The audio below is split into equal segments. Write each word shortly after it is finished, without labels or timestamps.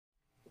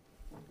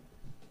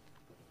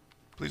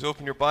Please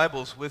open your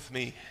Bibles with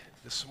me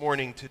this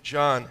morning to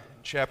John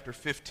chapter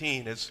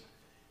 15 as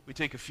we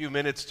take a few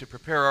minutes to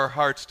prepare our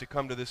hearts to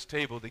come to this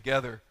table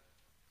together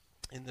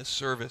in this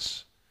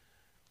service.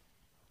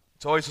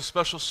 It's always a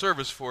special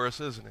service for us,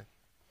 isn't it?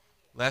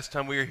 Last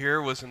time we were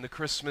here was in the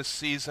Christmas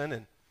season,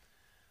 and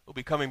we'll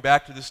be coming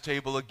back to this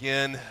table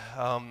again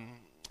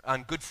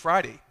on Good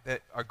Friday,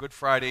 our Good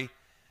Friday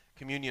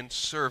communion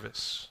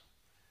service.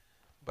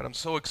 But I'm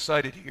so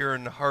excited here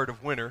in the heart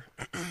of winter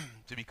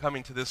to be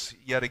coming to this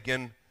yet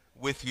again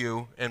with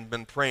you and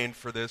been praying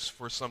for this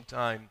for some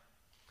time.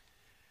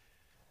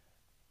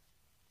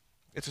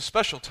 It's a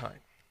special time.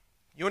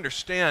 You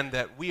understand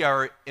that we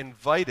are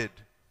invited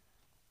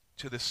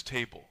to this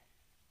table.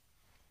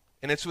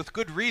 And it's with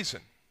good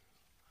reason.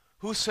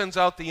 Who sends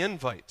out the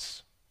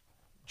invites?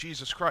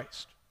 Jesus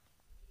Christ.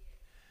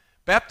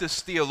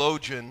 Baptist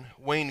theologian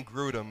Wayne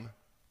Grudem,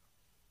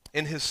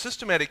 in his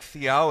systematic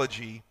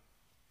theology,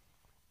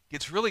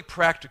 gets really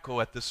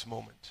practical at this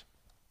moment.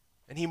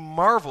 And he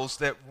marvels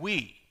that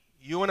we,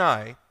 you and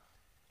I,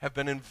 have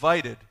been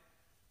invited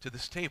to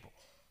this table.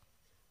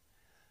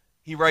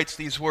 He writes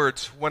these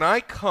words, "When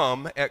I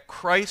come at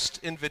Christ's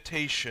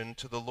invitation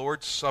to the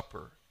Lord's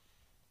Supper,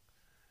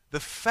 the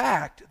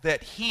fact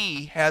that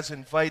he has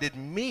invited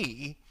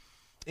me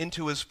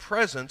into his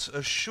presence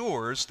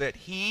assures that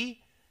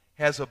he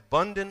has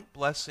abundant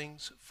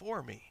blessings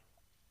for me.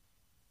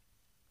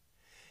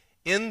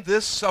 In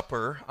this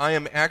supper, I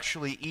am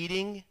actually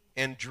eating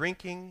and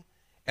drinking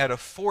at a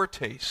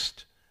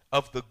foretaste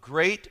of the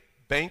great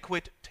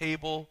banquet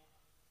table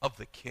of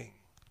the King.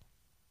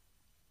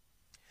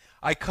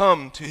 I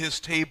come to his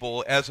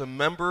table as a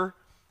member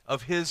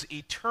of his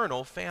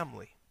eternal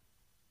family.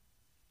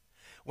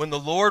 When the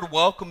Lord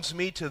welcomes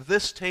me to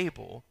this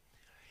table,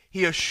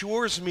 he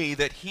assures me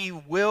that he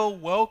will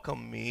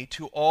welcome me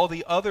to all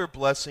the other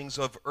blessings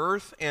of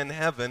earth and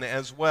heaven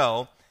as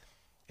well,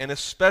 and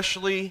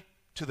especially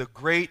to the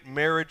great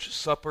marriage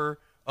supper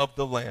of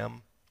the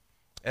Lamb,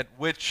 at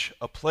which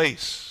a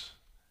place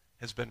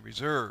has been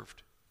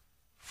reserved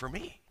for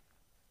me."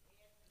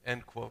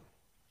 End quote.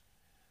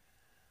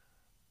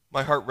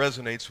 My heart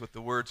resonates with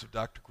the words of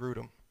Dr.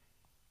 Grudem.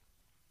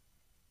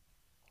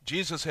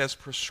 Jesus has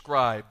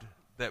prescribed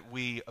that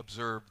we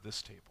observe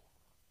this table.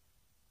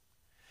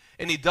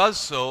 And he does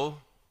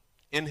so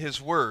in his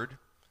word.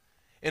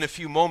 In a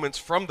few moments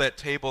from that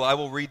table, I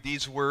will read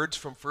these words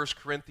from 1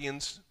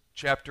 Corinthians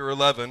chapter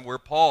 11, where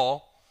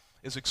Paul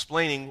is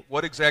explaining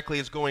what exactly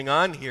is going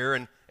on here,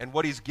 and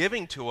what he's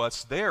giving to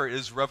us there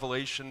is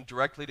revelation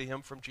directly to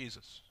him from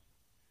Jesus.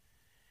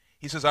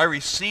 He says, "I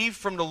received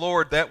from the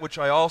Lord that which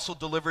I also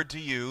delivered to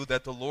you,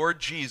 that the Lord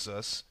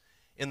Jesus,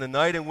 in the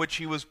night in which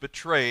he was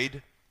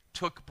betrayed,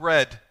 took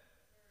bread.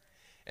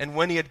 And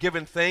when he had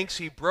given thanks,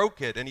 he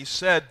broke it, and he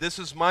said, 'This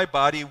is my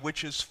body,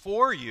 which is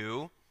for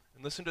you.'"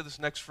 And listen to this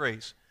next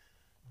phrase.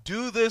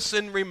 "Do this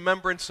in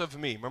remembrance of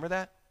me." Remember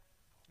that?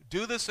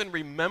 "Do this in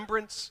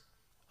remembrance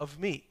of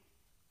me."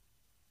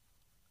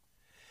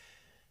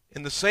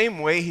 In the same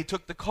way, he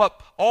took the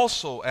cup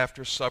also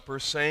after supper,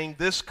 saying,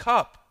 "This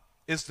cup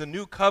is the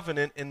new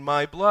covenant in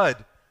my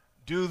blood.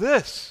 Do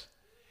this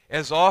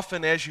as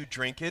often as you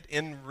drink it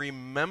in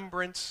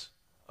remembrance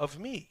of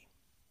me."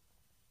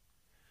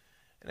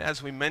 And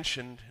as we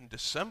mentioned in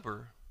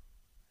December,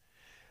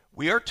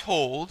 we are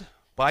told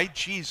by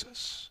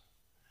Jesus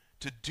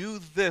to do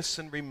this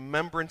in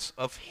remembrance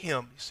of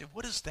him. You say,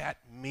 what does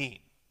that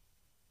mean?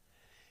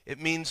 It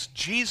means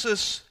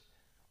Jesus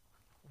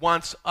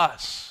wants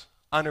us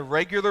on a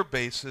regular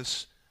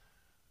basis,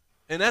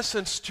 in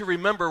essence, to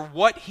remember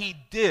what he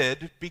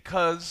did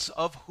because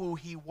of who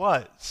he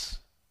was.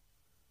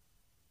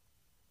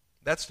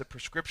 That's the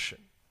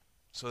prescription.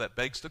 So that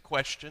begs the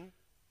question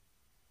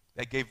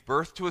that gave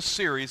birth to a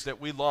series that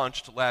we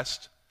launched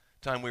last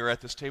time we were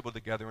at this table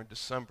together in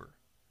December.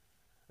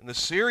 And the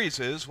series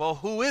is, well,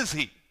 who is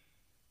he?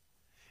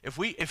 If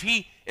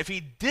he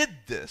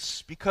did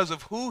this because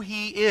of who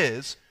he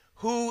is,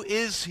 who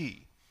is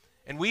he?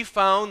 And we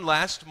found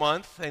last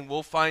month, and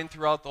we'll find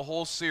throughout the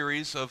whole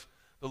series of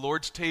the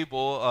Lord's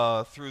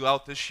table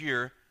throughout this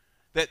year,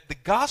 that the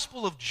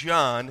Gospel of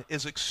John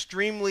is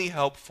extrememely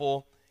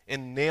helpful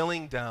in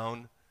nailing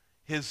down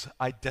his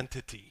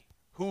identity,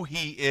 who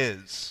he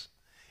is.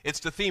 It's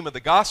the theme of the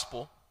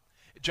Gospel.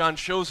 John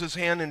shows his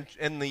hand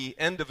in the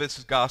end of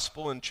his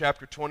Gospel in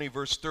chapter 20,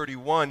 verse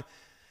 31.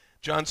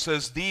 John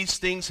says, "These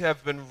things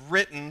have been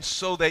written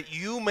so that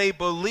you may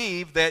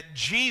believe that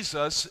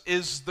Jesus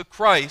is the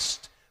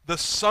Christ, the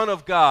Son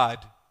of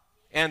God,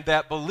 and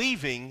that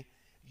believing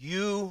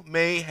you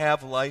may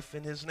have life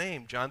in his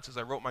name." John says,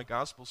 "I wrote my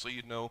gospel so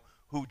you know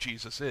who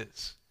Jesus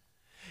is."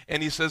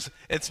 And he says,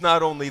 it's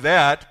not only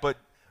that, but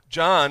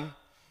John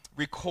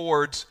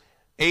records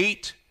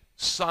 8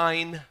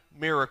 sign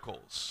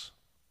miracles.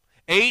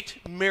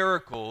 8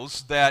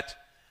 miracles that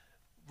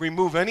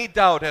remove any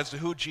doubt as to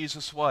who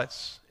Jesus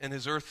was in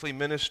his earthly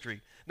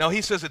ministry. Now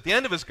he says at the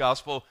end of his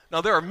gospel,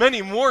 now there are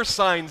many more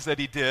signs that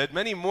he did,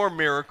 many more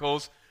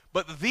miracles,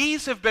 but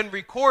these have been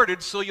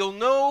recorded so you'll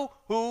know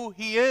who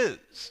he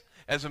is.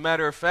 As a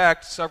matter of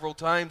fact, several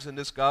times in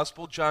this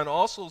gospel, John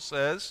also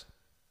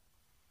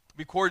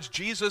records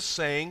Jesus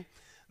saying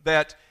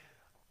that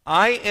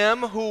I am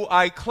who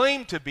I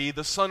claim to be,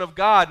 the Son of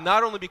God,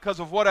 not only because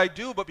of what I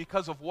do, but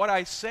because of what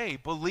I say.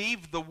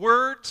 Believe the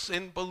words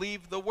and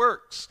believe the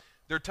works.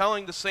 They're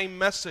telling the same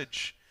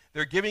message.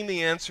 They're giving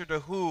the answer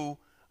to who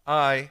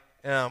I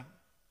am.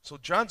 So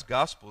John's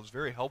gospel is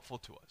very helpful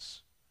to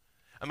us.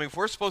 I mean, if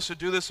we're supposed to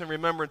do this in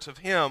remembrance of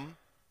him,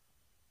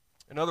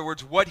 in other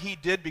words, what he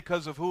did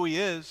because of who he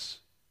is,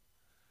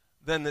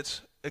 then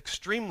it's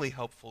extremely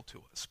helpful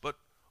to us. But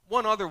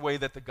one other way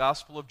that the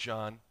Gospel of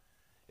John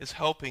is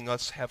helping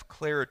us have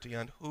clarity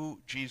on who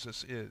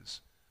Jesus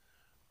is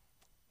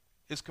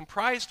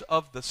comprised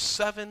of the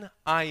 7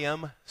 I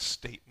am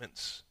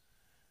statements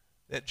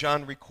that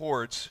John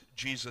records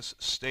Jesus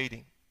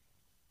stating.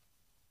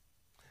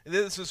 And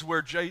this is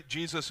where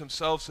Jesus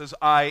himself says,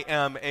 I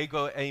am,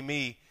 ego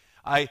eimi.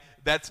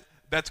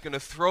 That's going to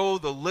throw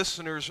the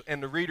listeners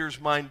and the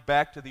reader's mind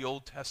back to the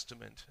Old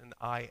Testament, and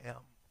I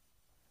am.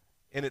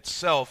 In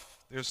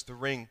itself, there's the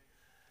ring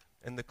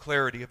and the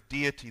clarity of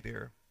deity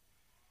there.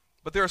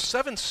 But there are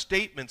 7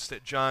 statements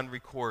that John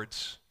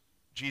records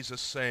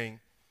Jesus saying.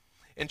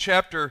 In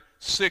chapter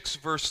 6,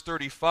 verse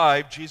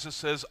 35, Jesus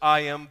says, I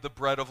am the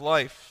bread of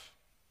life.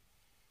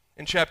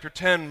 In chapter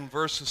 10,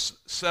 verses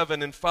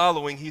 7 and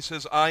following, he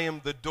says, I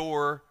am the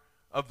door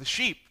of the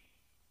sheep.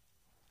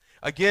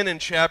 Again in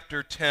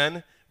chapter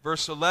 10,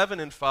 verse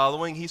 11 and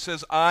following, he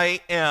says,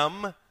 I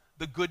am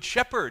the good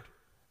shepherd.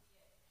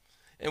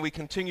 And we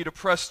continue to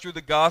press through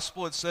the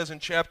gospel. It says in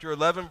chapter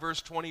 11,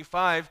 verse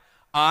 25,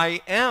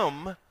 I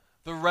am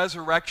the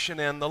resurrection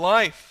and the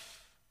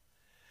life.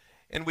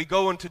 And we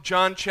go into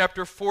John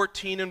chapter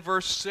 14 and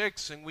verse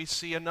 6, and we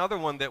see another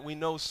one that we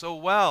know so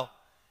well.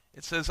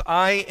 It says,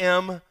 I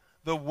am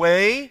the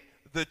way,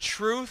 the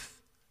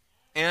truth,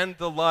 and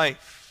the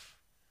life.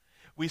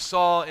 We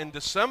saw in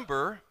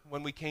December,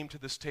 when we came to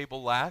this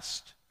table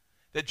last,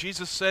 that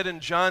Jesus said in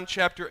John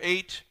chapter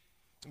 8,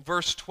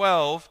 verse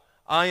 12,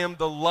 I am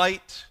the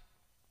light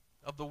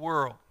of the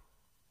world.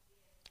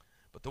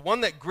 But the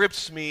one that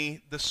grips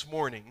me this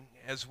morning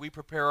as we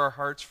prepare our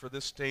hearts for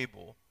this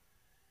table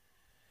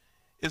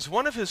is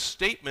one of his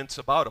statements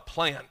about a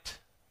plant.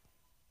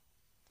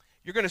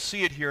 You're going to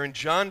see it here in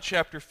John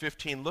chapter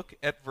 15. Look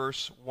at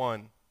verse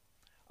 1.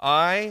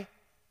 I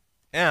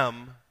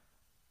am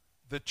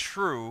the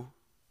true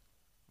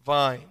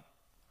vine.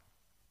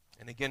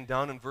 And again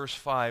down in verse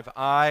 5,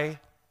 I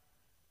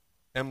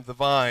am the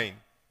vine.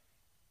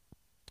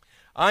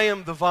 I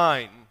am the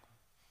vine.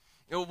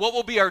 What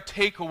will be our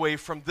takeaway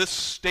from this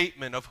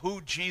statement of who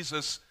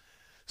Jesus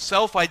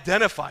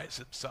self-identifies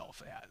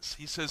himself as?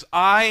 He says,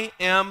 I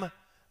am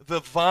the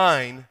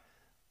vine.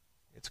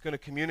 It's going to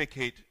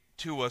communicate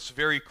to us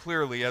very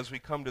clearly as we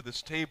come to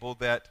this table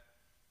that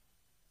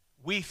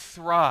we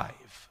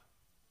thrive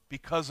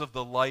because of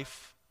the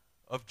life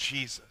of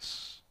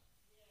Jesus.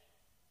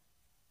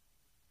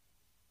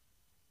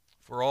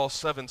 For all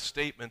 7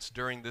 statements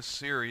during this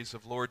series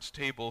of Lord's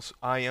Tables,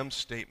 I am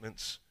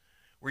statements,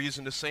 we're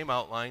using the same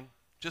outline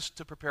just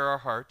to prepare our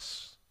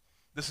hearts.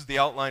 This is the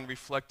outline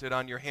reflected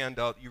on your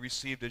handout you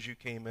received as you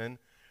came in.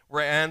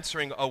 We're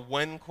answering a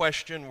when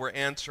question, we're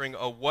answering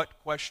a what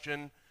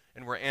question,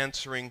 and we're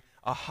answering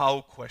a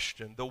how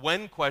question. The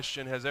when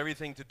question has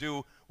everything to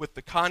do with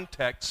the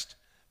context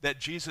that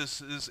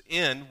Jesus is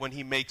in when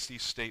he makes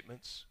these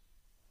statements.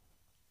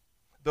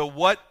 The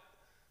what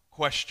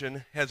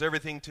question has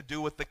everything to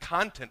do with the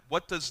content.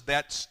 What does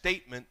that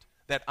statement,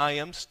 that I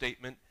am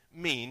statement,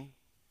 mean?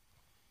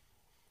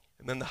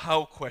 And then the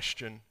how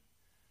question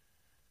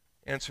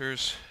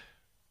answers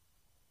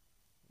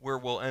where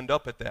we'll end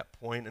up at that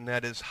point, and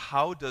that is,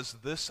 how does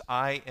this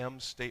I am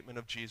statement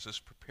of Jesus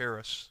prepare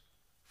us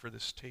for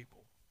this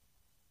table?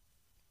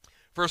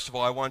 First of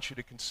all, I want you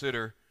to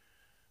consider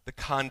the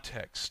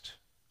context.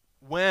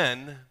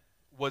 When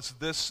was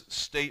this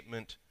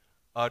statement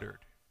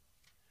uttered?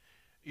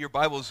 Your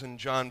Bible's in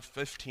John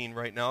 15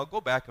 right now. I'll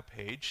go back a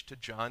page to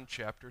John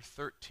chapter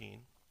 13.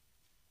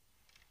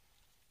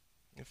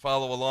 And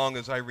follow along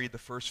as I read the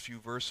first few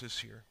verses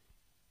here.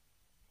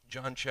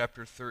 John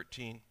chapter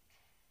 13.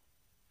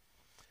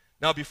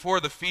 Now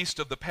before the feast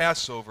of the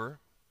Passover,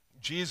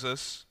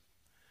 Jesus,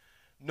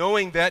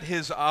 knowing that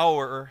his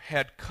hour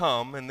had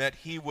come and that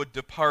he would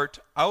depart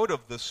out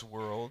of this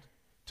world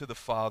to the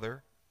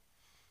Father,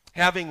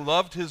 having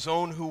loved his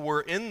own who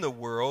were in the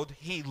world,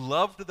 he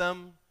loved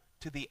them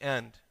to the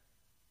end.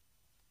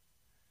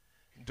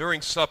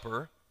 During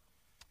supper,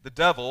 the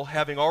devil,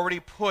 having already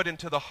put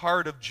into the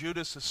heart of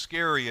Judas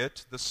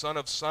Iscariot, the son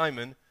of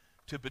Simon,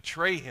 to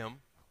betray him,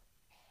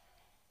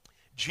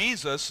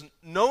 Jesus,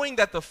 knowing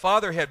that the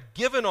Father had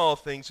given all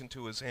things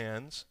into his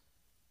hands,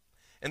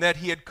 and that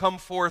he had come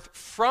forth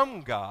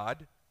from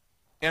God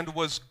and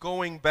was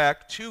going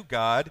back to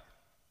God,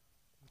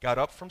 got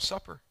up from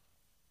supper.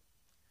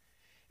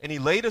 And he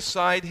laid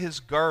aside his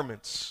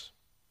garments,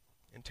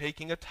 and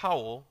taking a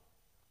towel,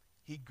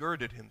 he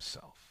girded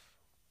himself.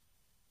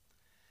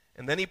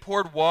 And then he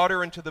poured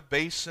water into the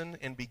basin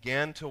and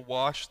began to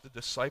wash the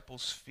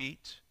disciples'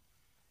 feet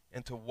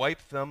and to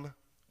wipe them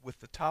with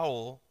the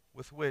towel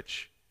with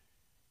which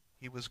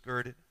he was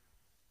girded.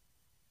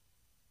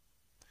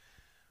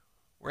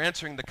 We're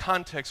answering the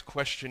context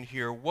question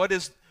here.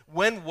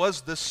 When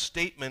was this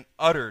statement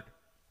uttered?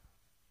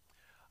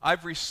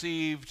 I've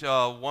received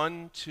I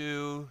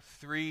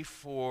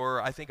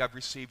think I've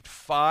received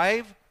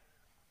 5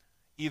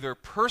 either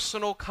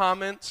personal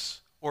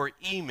comments or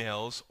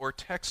emails or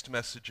text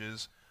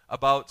messages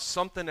about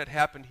something that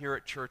happened here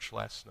at church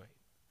last night.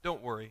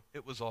 Don't worry,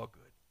 it was all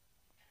good.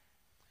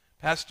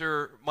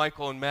 Pastor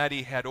Michael and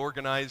Maddie had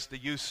organized the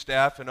youth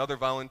staff and other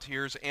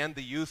volunteers and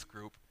the youth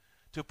group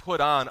to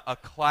put on a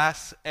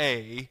Class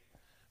A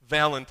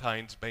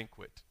Valentine's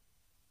banquet.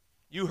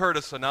 You heard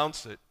us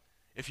announce it.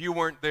 If you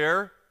weren't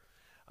there,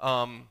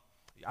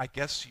 I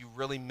guess you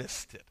really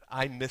missed it.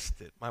 I missed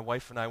it. My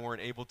wife and I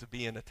weren't able to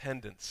be in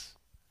attendance.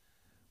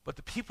 But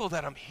the people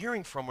that I'm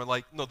hearing from were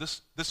like, no,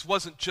 this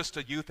wasn't just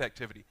a youth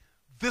activity.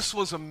 This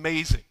was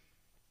amazing.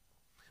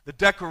 The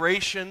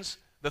decorations,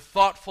 the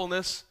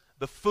thoughtfulness,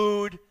 the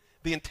food,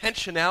 the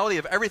intentionality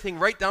of everything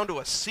right down to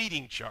a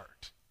seating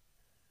chart.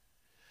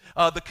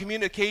 The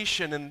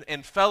communication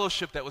and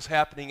fellowship that was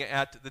happening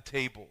at the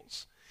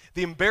tables.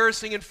 The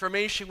embarrassing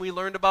information we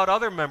learned about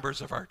other members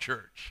of our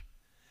church.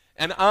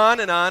 And on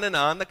and on and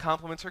on the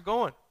compliments are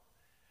going.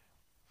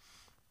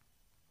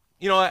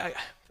 You know,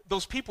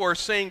 those people are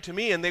saying to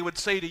me, and they would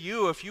say to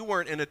you if you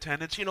weren't in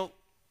attendance, you know,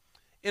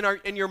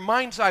 in your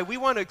mind's eye, we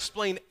want to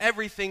explain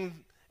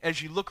everything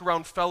as you look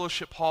around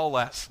Fellowship Hall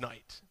last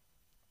night.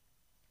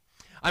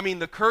 I mean,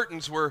 the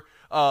curtains were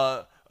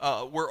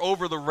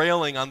over the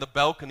railing on the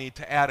balcony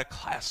to add a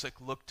classic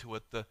look to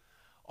it.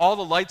 All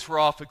the lights were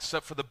off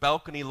except for the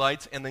balcony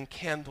lights and then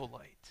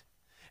candlelight.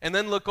 And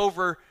then look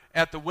over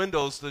at the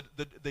windows.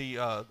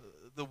 The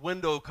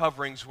window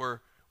coverings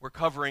were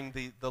covering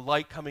the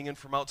light coming in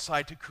from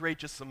outside to create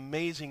just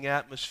amazing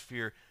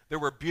atmosphere. There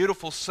were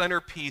beautiful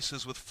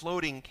centerpieces with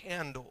floating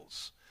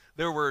candles.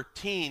 There were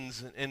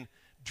teens in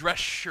dress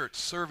shirts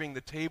serving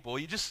the table.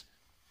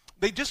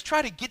 They just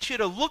try to get you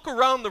to look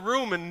around the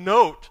room and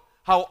note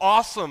how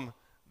awesome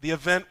the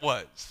event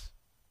was.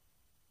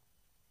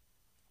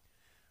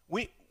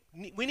 We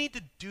need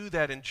to do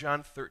that in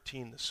John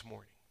 13 this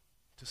morning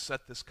to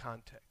set this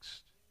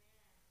context.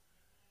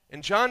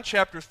 In John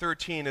chapter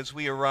 13, as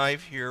we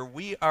arrive here,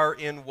 we are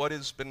in what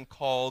has been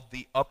called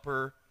the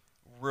upper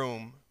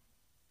room.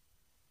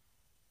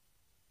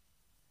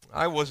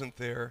 I wasn't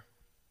there,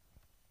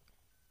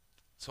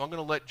 so I'm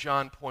going to let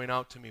John point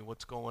out to me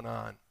what's going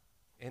on,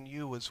 and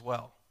you as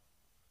well.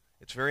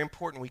 It's very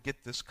important we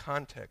get this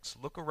context.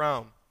 Look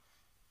around.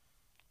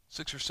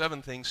 6 or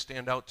 7 things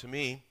stand out to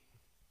me.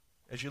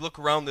 As you look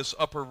around this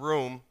upper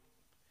room,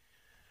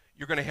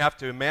 you're going to have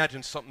to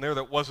imagine something there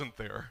that wasn't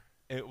there.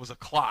 And it was a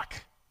clock.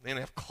 They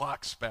didn't have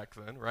clocks back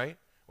then, right?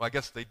 Well, I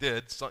guess they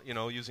did,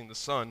 using the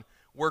sun.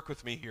 Work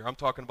with me here. I'm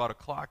talking about a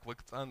clock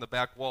on the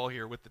back wall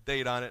here with the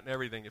date on it and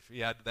everything, if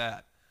you had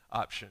that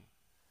option.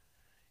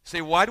 You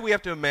say, why do we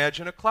have to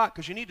imagine a clock?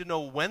 Because you need to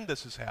know when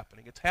this is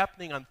happening. It's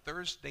happening on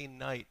Thursday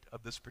night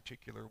of this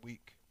particular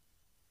week.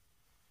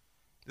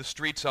 The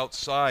streets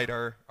outside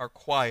are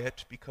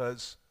quiet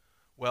because,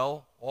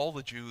 well, all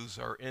the Jews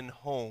are in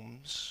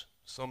homes,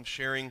 some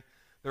sharing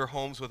their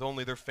homes with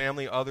only their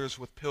family, others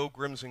with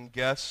pilgrims and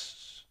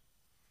guests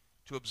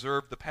to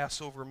observe the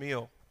Passover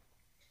meal.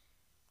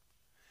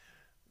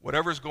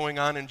 Whatever's going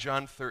on in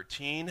John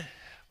 13,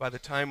 by the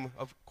time,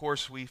 of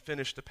course, we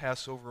finish the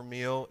Passover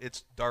meal,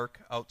 it's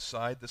dark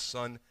outside. The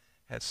sun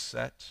has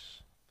set.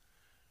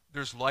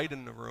 There's light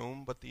in the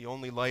room, but the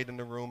only light in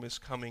the room is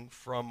coming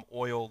from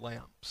oil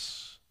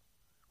lamps,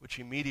 which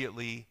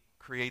immediately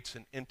creates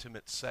an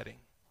intimate setting,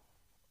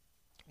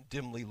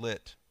 dimly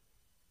lit.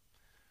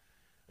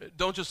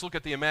 Don't just look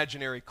at the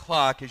imaginary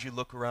clock as you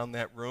look around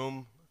that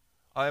room.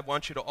 I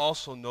want you to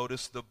also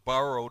notice the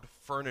borrowed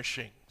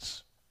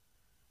furnishings.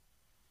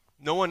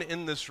 No one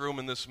in this room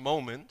in this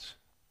moment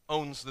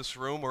owns this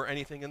room or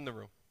anything in the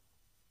room.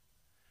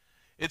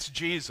 It's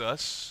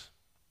Jesus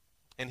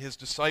and his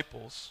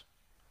disciples.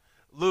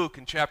 Luke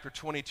in chapter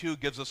 22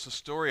 gives us a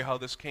story how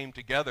this came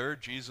together.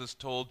 Jesus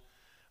told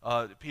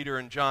Peter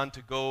and John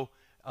to go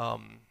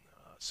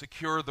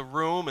secure the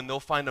room, and they'll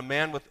find a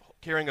man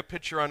carrying a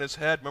pitcher on his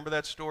head. Remember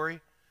that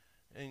story?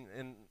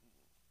 And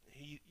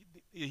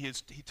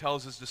he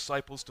tells his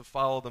disciples to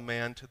follow the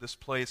man to this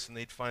place, and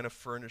they'd find a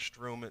furnished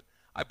room.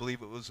 I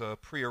believe it was a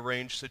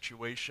prearranged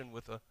situation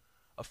with a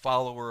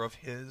follower of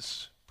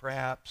his,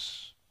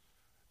 perhaps.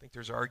 I think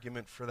there's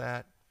argument for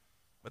that.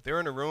 But they're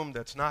in a room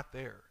that's not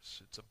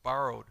theirs. It's a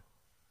borrowed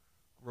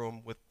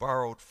room with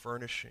borrowed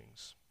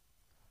furnishings.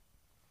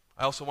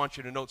 I also want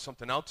you to note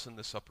something else in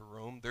this upper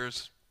room.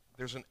 There's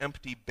an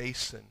empty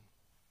basin.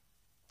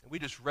 And we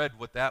just read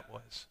what that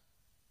was.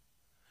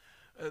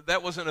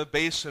 That wasn't a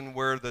basin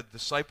where the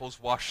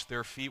disciples washed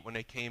their feet when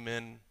they came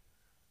in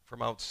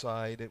from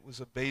outside. It was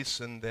a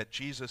basin that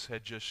Jesus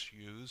had just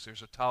used.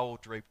 There's a towel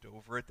draped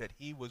over it that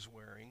he was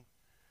wearing.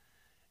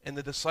 And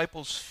the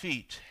disciples'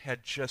 feet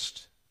had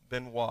just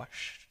been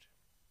washed.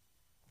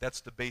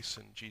 That's the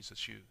basin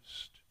Jesus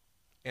used,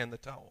 and the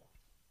towel.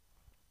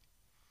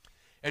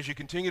 As you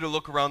continue to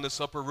look around this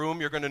upper room,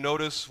 you're going to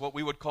notice what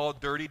we would call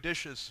dirty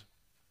dishes.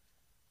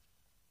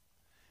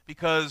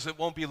 Because it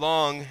won't be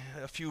long,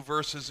 a few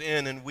verses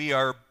in, and we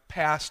are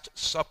past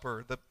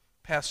supper. The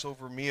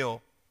Passover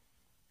meal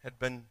had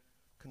been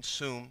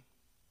consumed.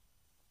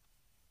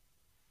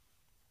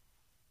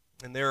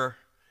 And there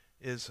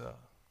is a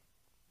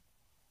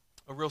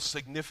real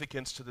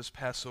significance to this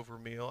Passover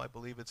meal. I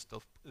believe it's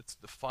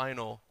the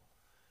final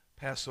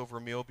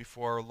Passover meal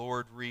before our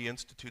Lord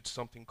reinstitutes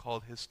something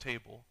called his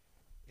table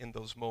in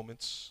those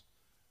moments,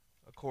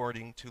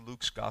 according to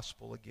Luke's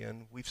gospel.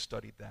 Again, we've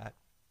studied that.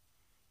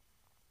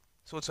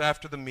 So it's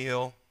after the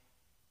meal.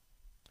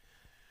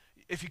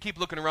 If you keep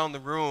looking around the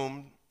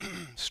room,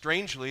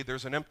 strangely,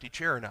 there's an empty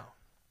chair now.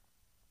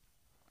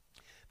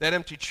 That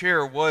empty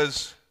chair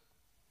was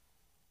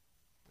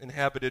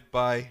inhabited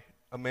by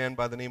a man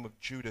by the name of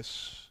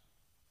Judas.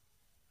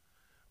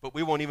 But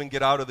we won't even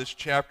get out of this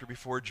chapter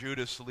before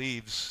Judas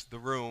leaves the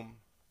room.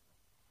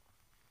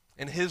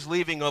 And his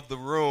leaving of the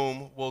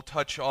room will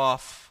touch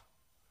off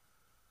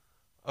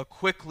a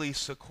quickly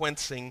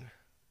sequencing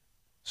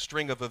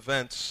string of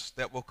events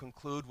that will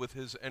conclude with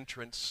his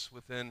entrance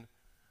within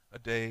a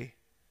day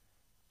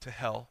to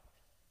hell.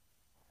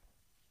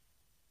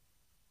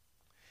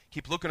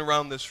 Keep looking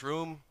around this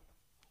room.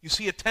 You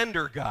see a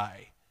tender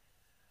guy.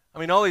 I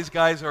mean, all these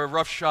guys are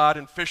roughshod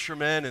and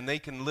fishermen, and they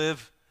can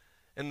live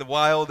in the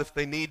wild if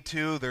they need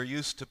to. They're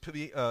used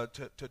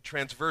to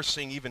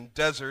traversing even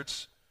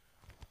deserts.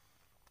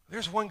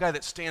 There's one guy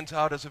that stands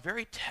out as a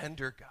very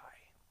tender guy.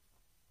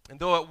 And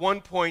though at one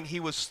point he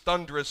was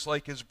thunderous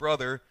like his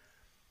brother,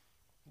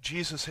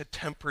 Jesus had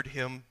tempered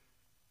him.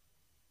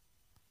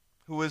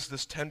 Who is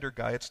this tender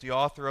guy? It's the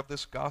author of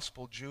this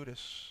gospel,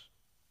 Judas.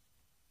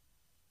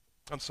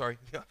 I'm sorry,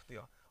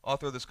 the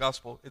author of this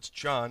gospel, it's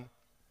John.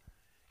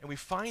 And we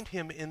find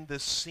him in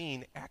this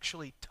scene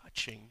actually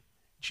touching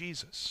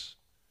Jesus.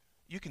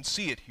 You can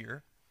see it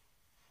here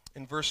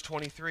in verse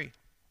 23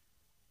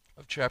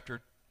 of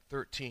chapter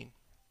 13.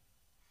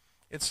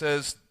 It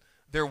says,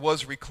 "There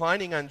was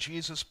reclining on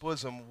Jesus'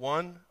 bosom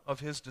one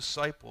of his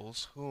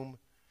disciples whom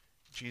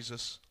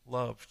Jesus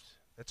loved."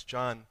 That's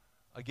John,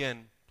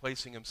 again,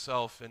 placing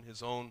himself in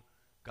his own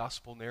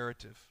gospel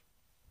narrative.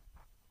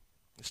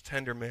 This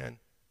tender man.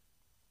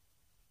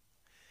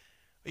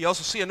 You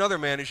also see another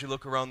man as you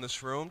look around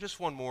this room. Just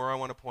one more I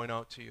want to point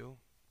out to you.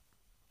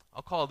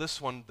 I'll call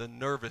this one the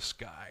nervous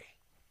guy.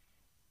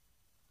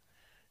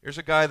 There's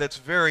a guy that's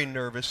very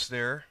nervous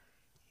there.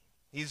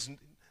 He's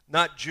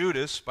not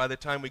Judas. By the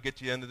time we get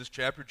to the end of this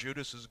chapter,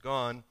 Judas is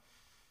gone.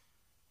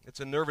 It's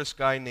a nervous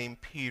guy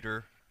named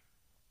Peter.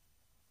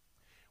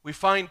 We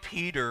find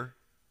Peter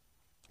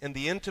in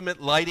the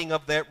intimate lighting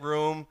of that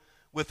room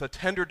with a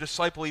tender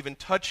disciple even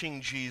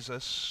touching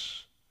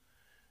Jesus.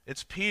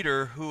 It's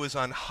Peter who is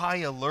on high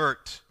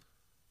alert.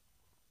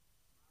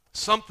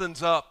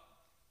 Something's up.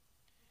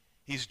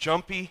 He's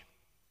jumpy,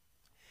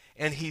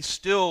 and he's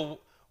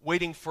still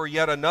waiting for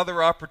yet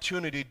another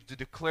opportunity to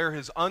declare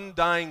his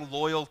undying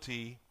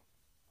loyalty,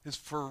 his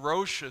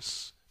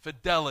ferocious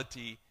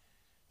fidelity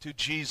to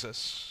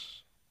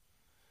Jesus.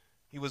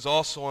 He was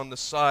also on the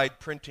side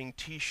printing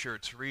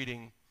T-shirts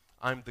reading,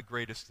 "I'm the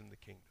greatest in the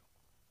kingdom."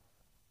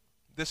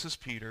 This is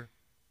Peter.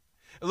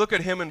 Look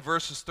at him in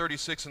verses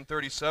 36 and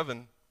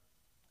 37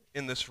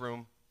 in this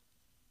room.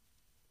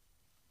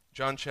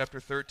 John chapter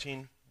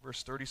 13,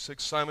 verse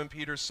 36, "Simon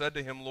Peter said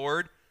to him,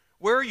 'Lord,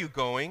 where are you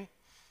going?'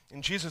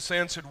 And Jesus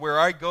answered, 'Where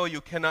I go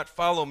you cannot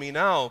follow me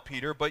now,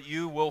 Peter, but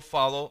you will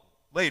follow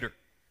later.'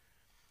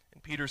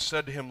 And Peter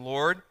said to him,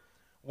 'Lord,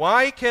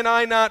 why can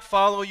I not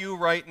follow you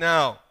right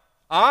now?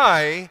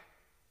 Of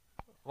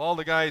all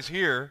the guys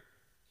here,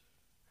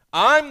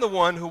 I'm the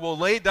one who will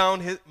lay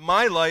down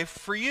my life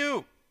for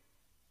you.'"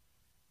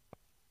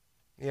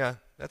 Yeah,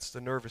 that's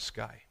the nervous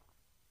guy.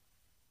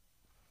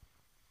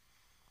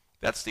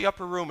 That's the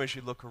upper room as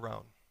you look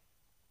around.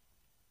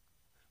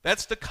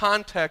 That's the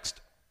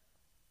context.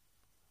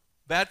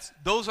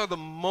 Those are the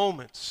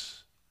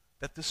moments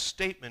that this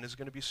statement is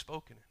going to be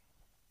spoken in.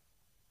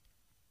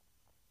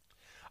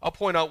 I'll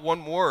point out one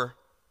more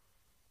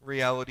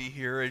reality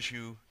here as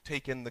you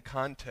take in the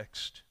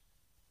context.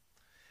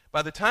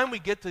 By the time we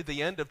get to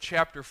the end of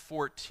chapter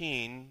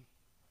 14,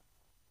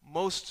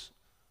 most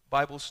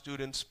Bible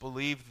students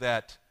believe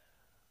that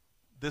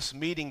this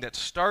meeting that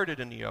started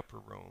in the upper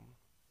room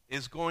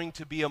is going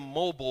to be a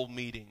mobile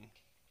meeting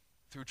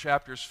through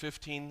chapters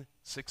 15,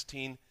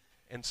 16,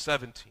 and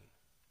 17.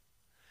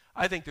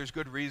 I think there's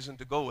good reason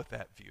to go with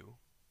that view.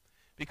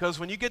 Because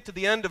when you get to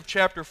the end of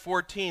chapter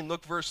 14,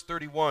 look verse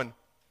 31.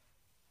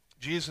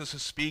 Jesus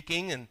is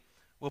speaking, and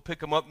we'll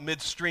pick him up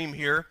midstream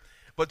here.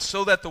 "But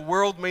so that the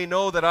world may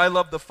know that I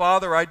love the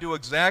Father, I do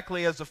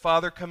exactly as the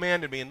Father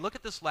commanded me." And look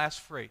at this last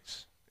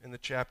phrase in the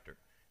chapter.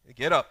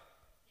 Get up.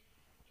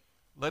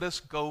 "Let us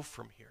go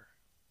from here."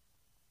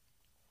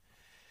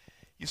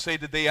 You say,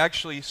 did they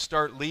actually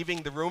start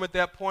leaving the room at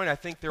that point? I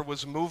think there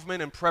was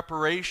movement and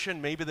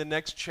preparation. Maybe the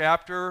next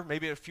chapter,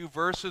 maybe a few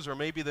verses, or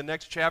maybe the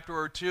next chapter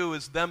or two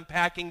is them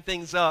packing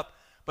things up.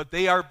 but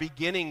they are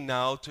beginning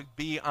now to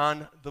be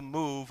on the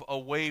move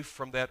away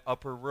from that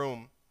upper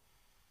room.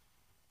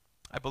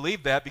 I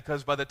believe that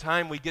because by the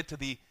time we get to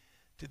the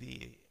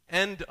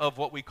end of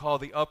what we call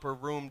the upper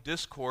room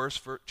discourse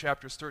for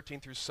chapters 13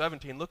 through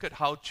 17, look at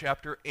how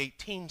chapter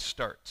 18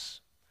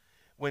 starts.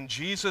 When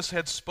Jesus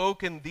had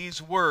spoken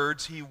these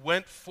words, he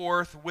went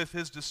forth with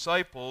his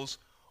disciples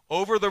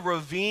over the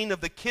ravine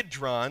of the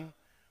Kidron,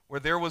 where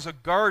there was a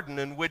garden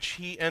in which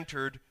he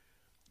entered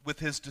with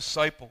his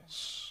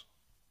disciples.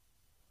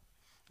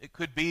 It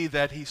could be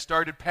that he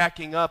started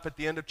packing up at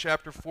the end of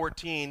chapter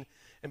 14,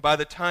 and by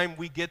the time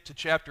we get to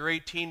chapter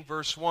 18,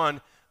 verse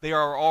 1, they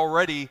are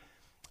already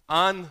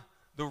on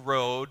the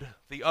road.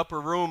 The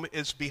upper room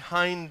is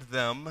behind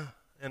them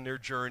in their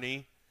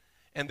journey,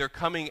 and they're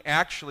coming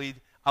actually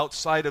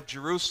outside of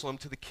Jerusalem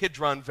to the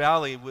Kidron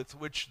Valley, with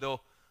which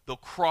they'll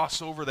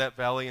cross over that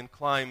valley and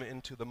climb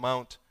into the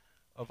Mount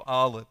of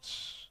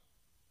Olives.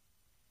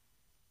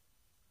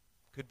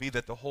 Could be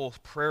that the whole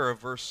prayer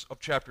of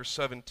chapter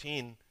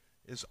 17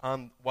 is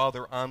on while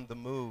they're on the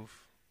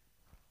move.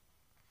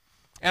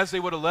 As they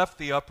would have left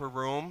the upper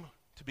room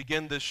to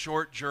begin this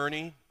short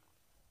journey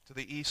to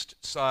the east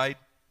side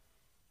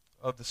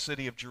of the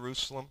city of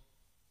Jerusalem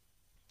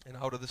and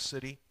out of the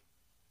city,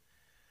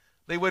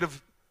 they would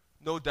have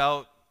no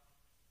doubt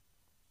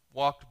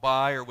walked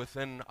by or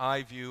within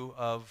eye view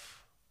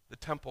of the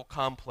temple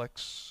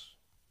complex.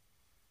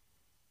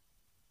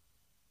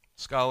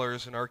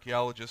 Scholars and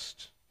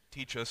archaeologists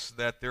teach us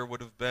that there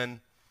would have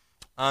been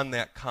on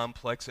that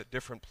complex at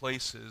different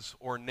places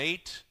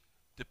ornate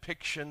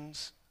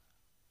depictions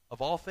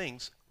of all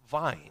things,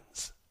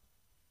 vines.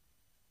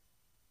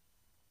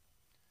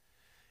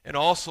 And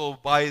also,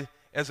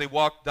 as they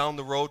walked down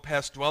the road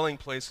past dwelling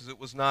places, it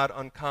was not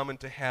uncommon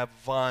to have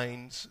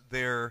vines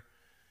there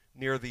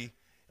near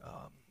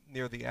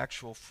the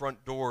actual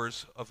front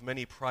doors of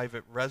many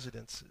private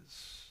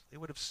residences. They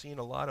would have seen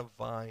a lot of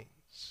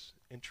vines.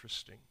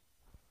 Interesting.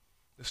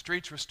 The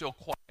streets were still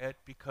quiet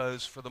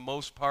because, for the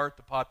most part,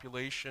 the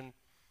population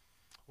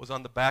was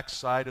on the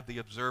backside of the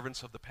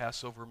observance of the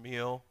Passover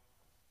meal.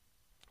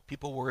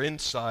 People were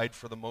inside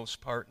for the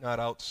most part, not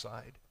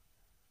outside.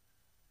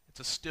 It's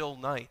a still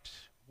night,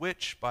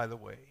 which, by the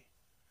way,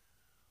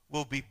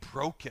 will be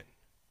broken.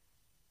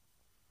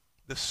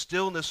 The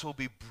stillness will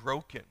be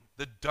broken.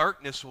 The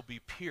darkness will be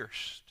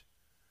pierced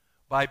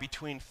by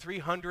between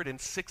 300 and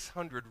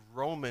 600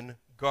 Roman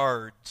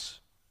guards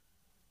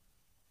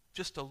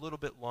just a little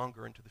bit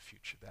longer into the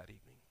future that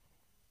evening.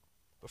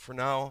 But for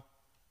now,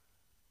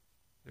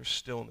 there's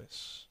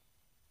stillness.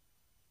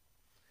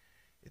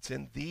 It's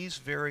in these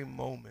very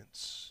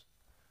moments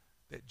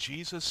that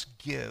Jesus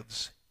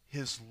gives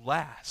his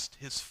last,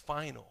 his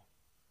final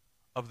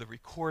of the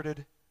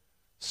recorded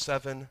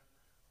 7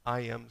 I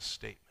am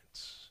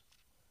statements.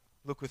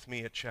 Look with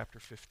me at chapter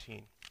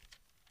 15.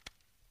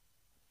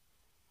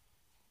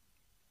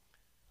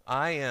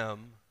 I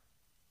am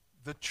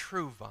the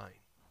true vine.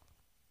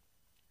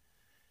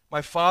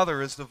 My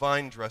Father is the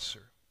vine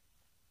dresser.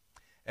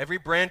 Every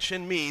branch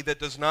in me that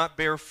does not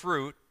bear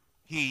fruit,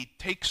 he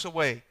takes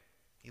away.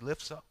 He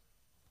lifts up.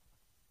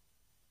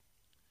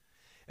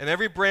 And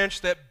every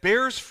branch that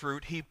bears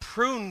fruit, he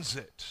prunes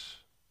it.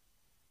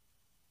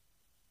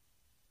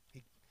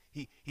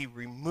 He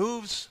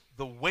removes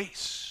the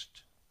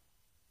waste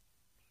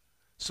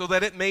so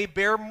that it may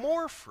bear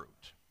more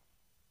fruit.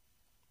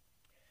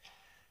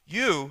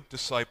 You,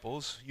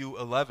 disciples, you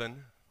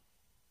 11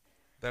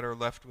 that are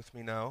left with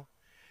me now,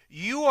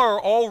 you are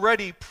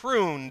already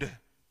pruned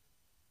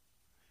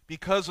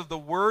because of the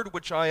word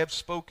which I have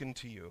spoken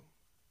to you.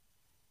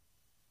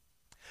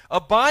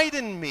 Abide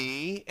in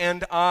me,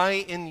 and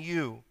I in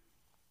you.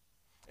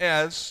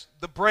 As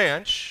the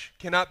branch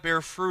cannot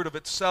bear fruit of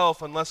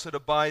itself unless it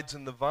abides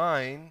in the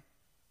vine,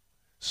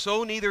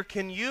 so neither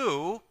can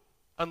you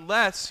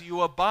unless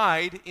you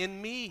abide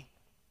in me.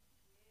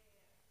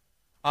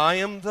 I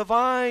am the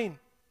vine.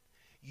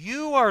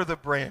 You are the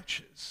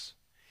branches.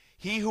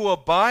 He who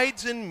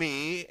abides in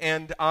me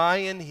and I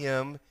in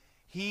him,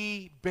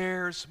 he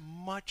bears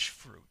much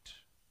fruit.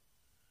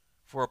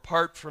 For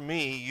apart from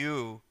me,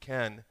 you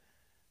can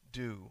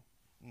do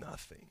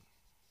nothing.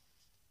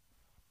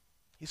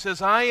 He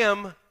says, I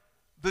am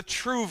the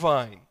true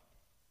vine.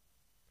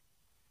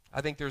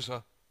 I think there's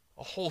a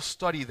whole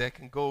study that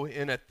can go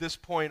in at this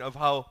point of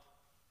how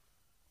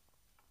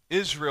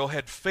Israel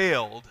had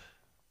failed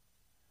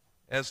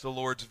as the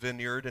Lord's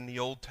vineyard in the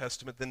Old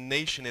Testament. The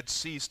nation had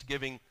ceased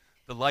giving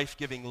the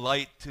life-giving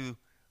light to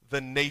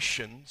the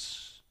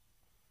nations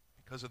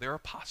because of their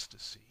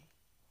apostasy.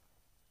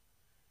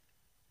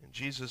 And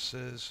Jesus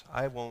says,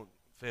 I won't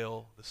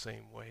fail the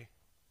same way.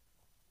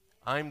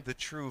 I'm the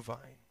true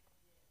vine.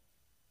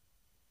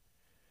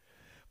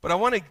 But I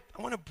want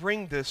to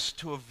bring this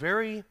to a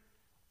very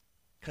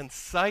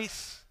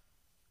concise,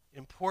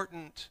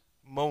 important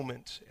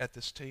moment at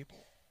this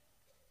table.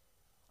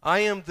 I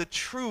am the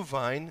true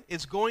vine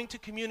is going to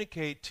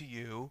communicate to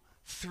you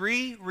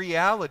 3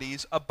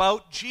 realities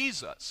about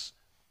Jesus.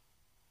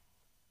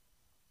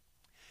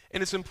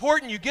 And it's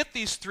important you get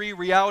these three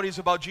realities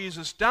about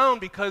Jesus down,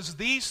 because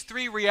these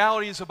three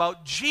realities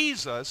about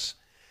Jesus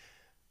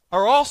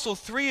are also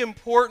three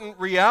important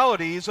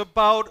realities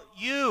about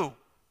you.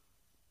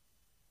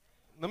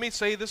 Let me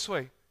say it this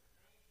way.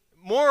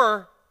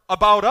 More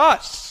about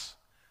us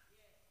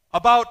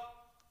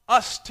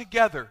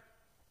together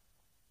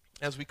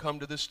as we come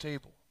to this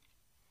table.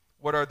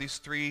 What are these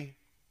three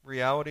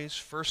realities?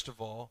 First of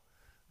all,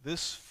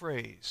 this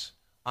phrase,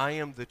 I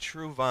am the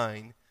true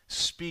vine,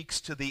 speaks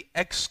to the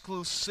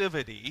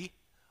exclusivity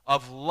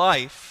of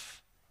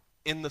life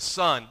in the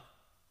Son.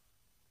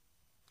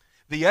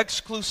 The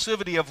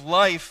exclusivity of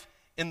life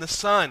in the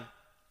Son.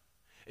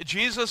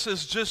 Jesus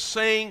is just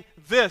saying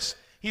this.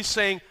 He's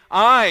saying,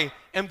 I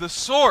am the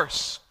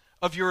source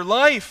of your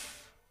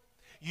life.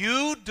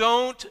 You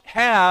don't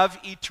have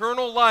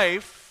eternal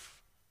life.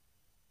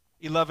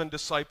 11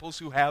 disciples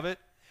who have it.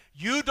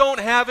 You don't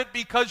have it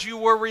because you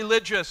were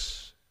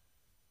religious.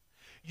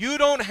 You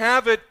don't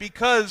have it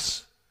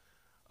because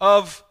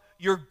of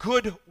your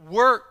good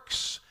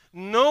works.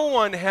 No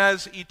one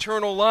has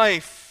eternal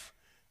life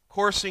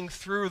coursing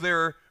through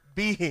their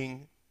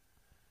being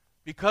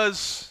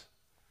because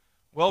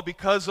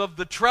of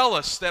the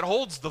trellis that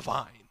holds the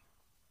vine.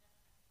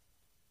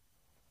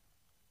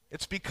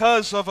 It's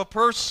because of a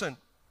person,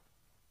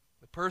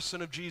 the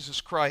person of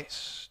Jesus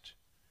Christ.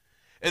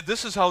 And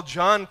this is how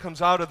John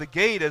comes out of the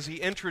gate as he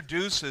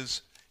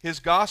introduces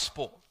his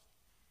gospel.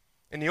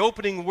 In the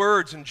opening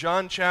words in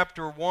John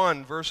chapter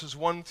 1, verses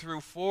 1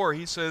 through 4,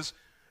 he says,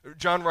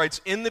 John writes,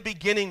 in the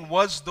beginning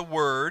was the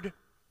Word.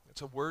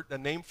 It's a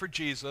name for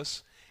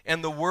Jesus.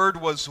 And the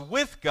Word was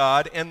with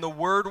God, and the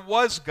Word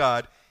was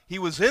God. He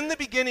was in the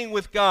beginning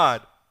with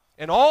God.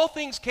 And all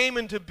things came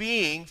into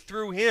being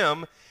through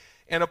him.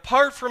 And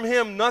apart from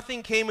him,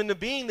 nothing came into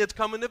being that's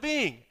come into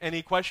being.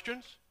 Any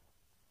questions?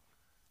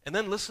 And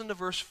then listen to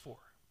verse 4.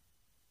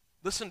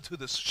 Listen to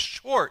this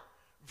short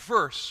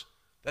verse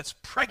that's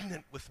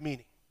pregnant with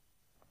meaning.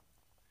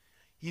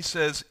 He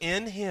says,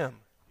 in him,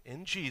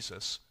 in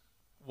Jesus,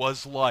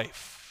 was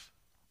life.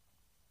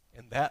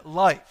 And that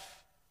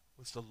life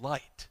was the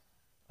light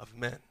of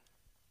men.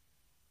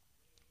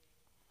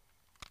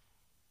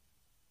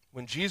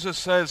 When Jesus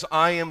says,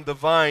 I am the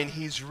vine,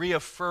 he's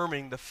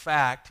reaffirming the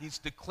fact. He's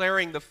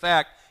declaring the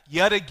fact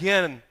yet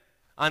again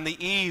on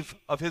the eve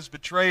of his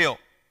betrayal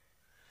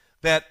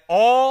that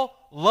all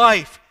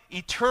life,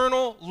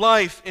 eternal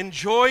life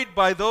enjoyed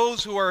by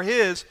those who are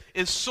his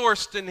is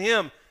sourced in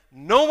him.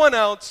 No one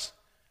else,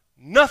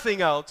 nothing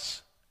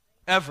else,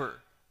 ever.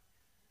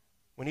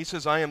 When he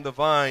says, I am the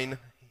vine,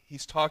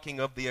 he's talking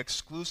of the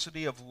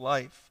exclusivity of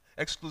life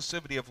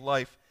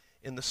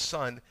in the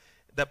Son.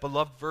 That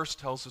beloved verse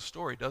tells the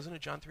story, doesn't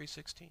it? John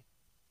 3:16.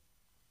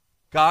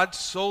 God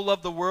so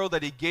loved the world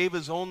that he gave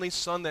his only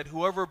Son, that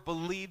whoever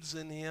believes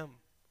in him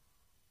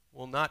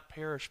will not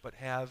perish but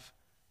have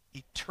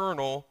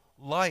eternal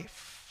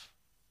life.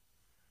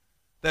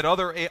 That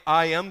other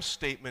I am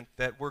statement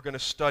that we're going to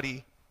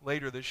study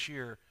later this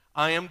year.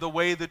 I am the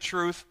way, the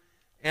truth,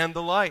 and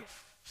the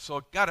life. So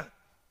I've got to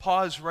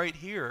pause right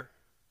here.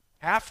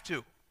 Have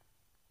to.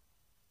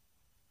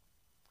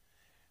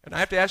 And I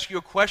have to ask you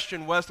a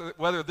question,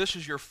 whether this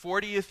is your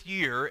 40th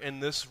year in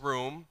this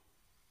room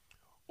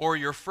or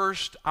your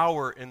first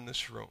hour in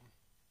this room.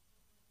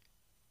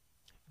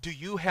 Do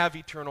you have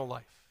eternal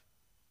life?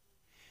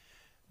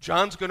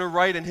 John's going to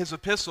write in his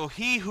epistle,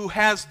 he who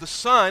has the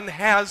Son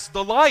has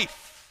the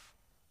life.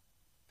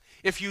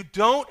 If you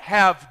don't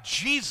have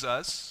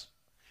Jesus,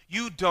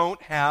 you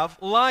don't have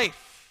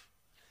life.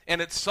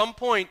 And at some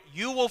point,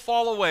 you will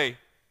fall away.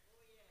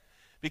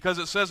 Because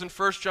it says in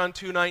 1 John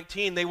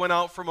 2:19, they went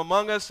out from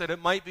among us that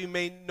it might be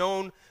made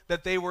known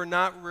that they were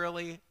not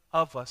really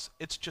of us.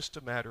 It's just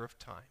a matter of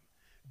time.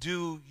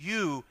 Do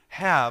you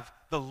have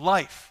the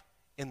life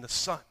in the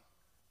Son?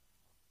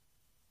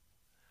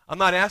 I'm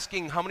not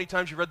asking how many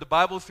times you read the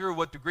Bible through,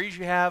 what degrees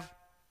you have.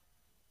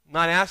 I'm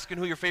not asking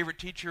who your favorite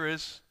teacher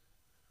is.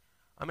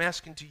 I'm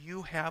asking, do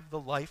you have the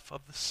life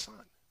of the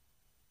Son?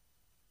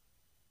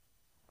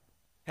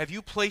 Have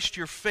you placed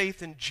your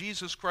faith in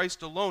Jesus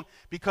Christ alone?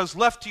 Because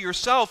left to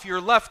yourself,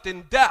 you're left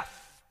in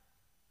death.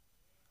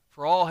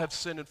 For all have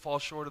sinned and fall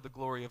short of the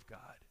glory of God.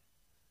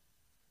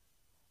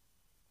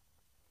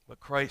 But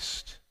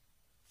Christ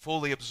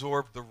fully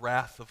absorbed the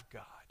wrath of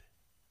God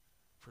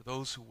for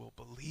those who will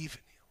believe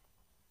in him.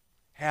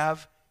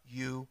 Have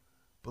you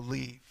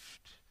believed?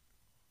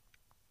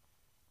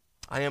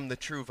 I am the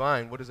true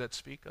vine. What does that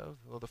speak of?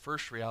 Well, the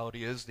first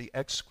reality is the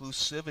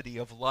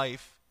exclusivity of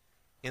life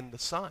in the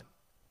Son.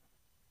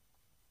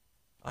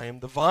 I am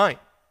the vine.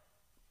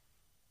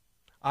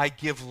 I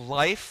give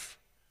life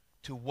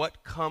to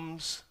what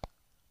comes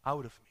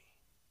out of me.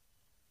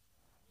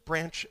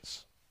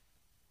 Branches.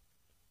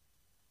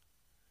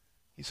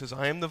 He says,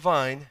 I am the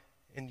vine,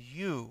 and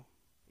you,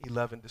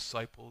 11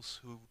 disciples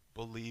who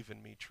believe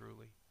in me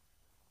truly,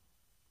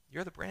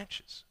 you're the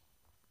branches.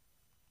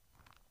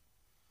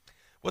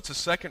 What's the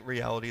second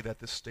reality that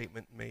this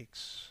statement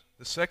makes?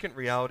 The second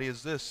reality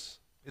is this.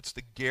 It's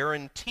the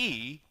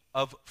guarantee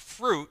of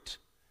fruit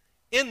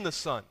in the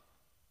Son.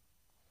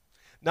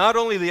 Not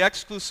only the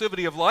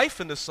exclusivity of life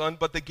in the Son,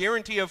 but the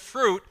guarantee of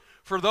fruit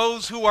for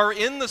those who are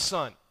in the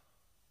Son.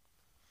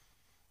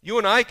 You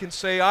and I can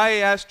say, I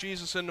asked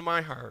Jesus into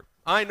my heart.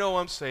 I know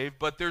I'm saved,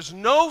 but there's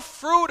no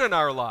fruit in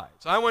our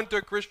lives. I went to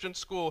a Christian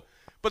school,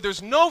 but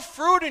there's no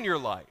fruit in your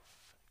life.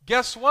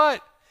 Guess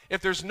what?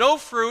 If there's no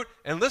fruit,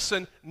 and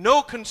listen,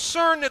 no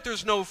concern that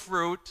there's no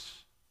fruit,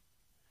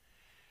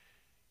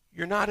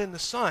 you're not in the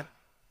Son.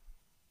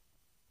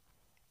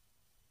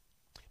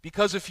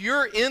 Because if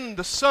you're in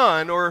the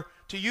Son, or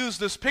to use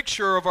this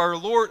picture of our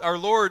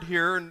Lord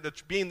here, and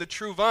being the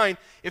true vine,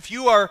 if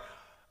you are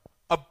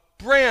a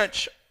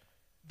branch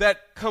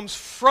that comes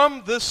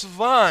from this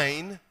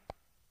vine,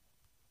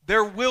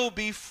 there will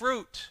be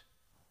fruit.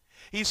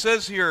 He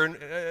says here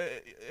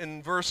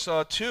in verse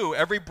 2,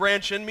 every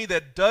branch in me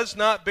that does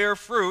not bear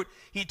fruit,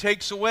 he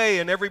takes away,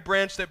 and every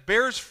branch that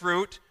bears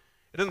fruit,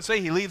 it doesn't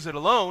say he leaves it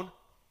alone.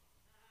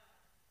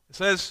 It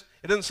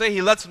doesn't say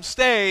he lets them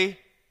stay.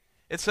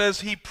 It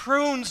says he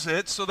prunes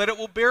it so that it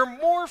will bear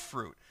more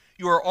fruit.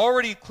 You are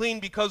already clean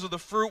because of the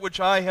fruit which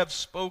I have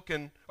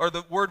spoken, or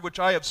the word which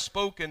I have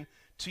spoken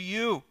to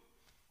you.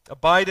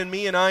 Abide in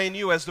me and I in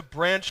you, as the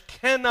branch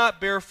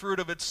cannot bear fruit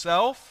of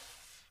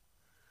itself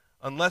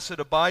unless it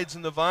abides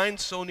in the vine,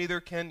 so neither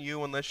can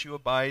you unless you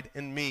abide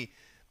in me.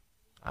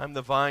 I'm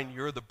the vine,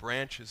 you're the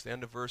branches. The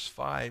end of verse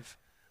 5.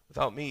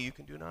 Without me, you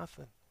can do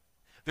nothing.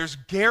 There's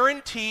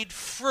guaranteed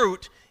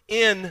fruit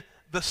in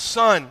the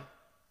Son.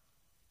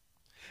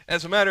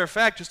 As a matter of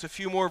fact, just a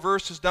few more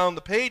verses down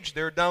the page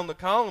there, down the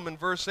column, in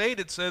verse 8,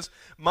 it says,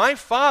 my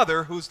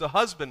Father, who's the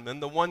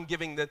husbandman, the one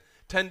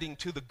tending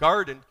to the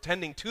garden,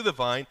 tending to the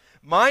vine,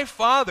 my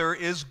Father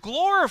is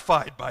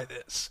glorified by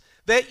this,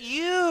 that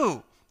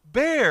you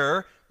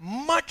bear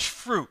much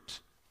fruit,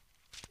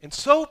 and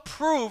so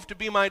prove to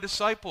be my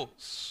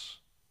disciples.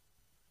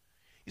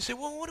 You say,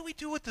 well, what do we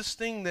do with this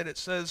thing that it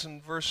says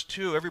in verse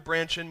 2, every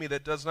branch in me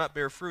that does not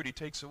bear fruit, he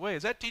takes away?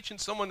 Is that teaching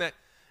someone that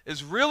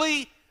is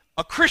really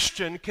a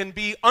Christian can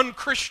be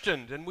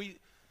unchristianed? And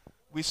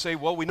we say,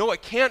 well, we know we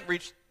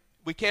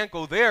can't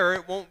go there.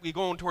 It won't be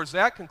going towards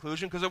that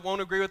conclusion because it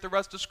won't agree with the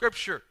rest of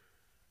Scripture.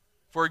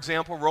 For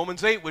example,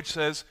 Romans 8, which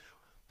says,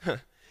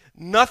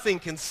 nothing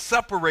can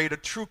separate a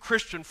true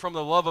Christian from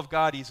the love of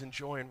God he's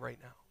enjoying right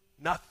now.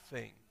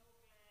 Nothing.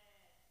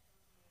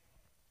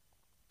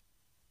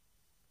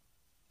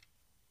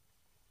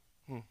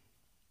 You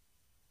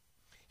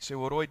say,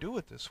 what do I do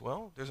with this?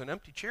 Well, there's an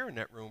empty chair in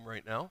that room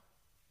right now.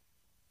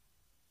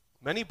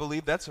 Many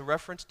believe that's a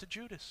reference to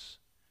Judas.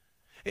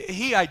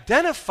 He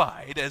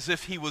identified as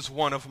if he was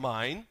one of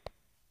mine.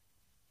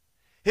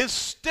 His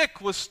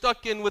stick was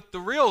stuck in with the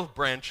real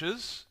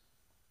branches,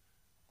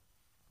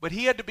 but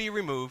he had to be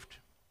removed.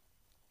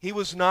 He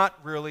was not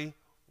really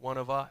one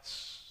of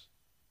us.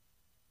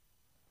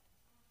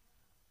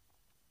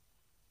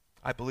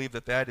 I believe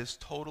that is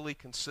totally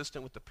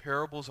consistent with the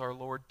parables our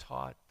Lord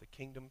taught, the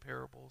kingdom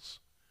parables,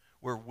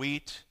 where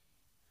wheat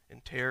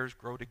and tares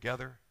grow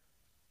together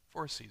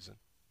for a season,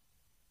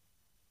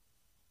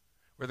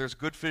 where there's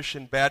good fish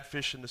and bad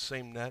fish in the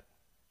same net.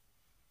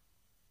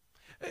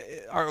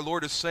 Our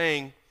Lord is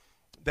saying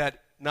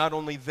that not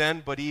only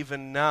then, but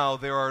even now,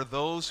 there are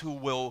those who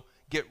will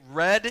get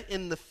red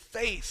in the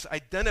face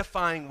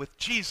identifying with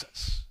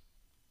Jesus.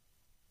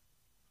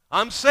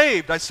 I'm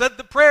saved. I said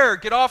the prayer.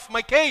 Get off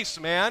my case,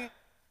 man.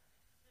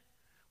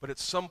 But at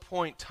some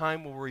point,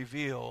 time will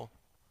reveal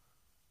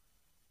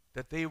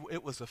that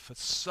it was a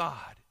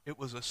facade. It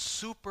was a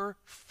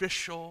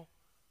superficial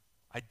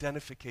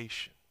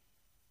identification.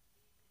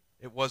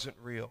 It wasn't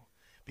real.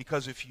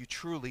 Because if you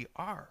truly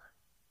are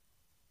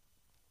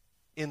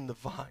in the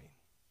vine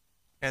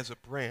as a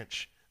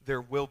branch, there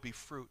will be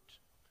fruit.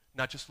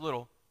 Not just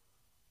little,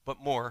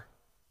 but more.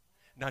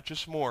 Not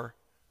just more,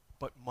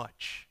 but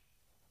much.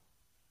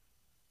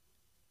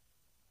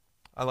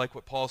 I like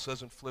what Paul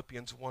says in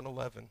Philippians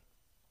 1:11.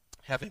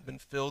 Having been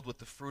filled with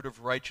the fruit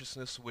of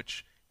righteousness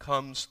which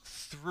comes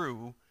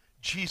through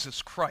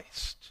Jesus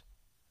Christ,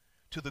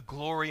 to the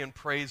glory and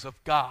praise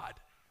of God.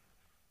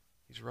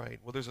 He's right.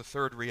 Well, there's a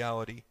third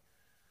reality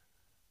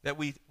that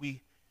we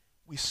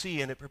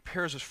see, and it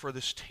prepares us for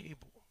this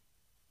table.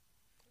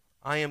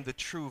 I am the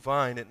true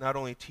vine. It not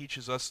only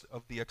teaches us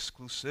of the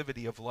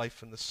exclusivity of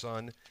life in the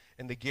Son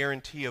and the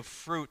guarantee of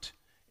fruit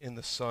in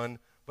the Son,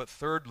 but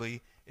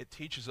thirdly, it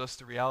teaches us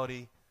the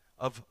reality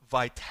of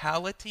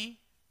vitality,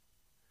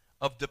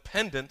 of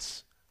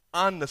dependence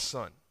on the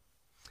Son.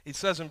 He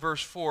says in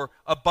verse 4,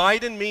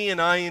 abide in me and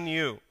I in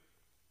you.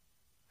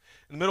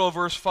 In the middle of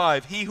verse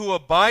 5, he who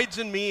abides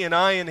in me and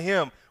I in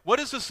him. What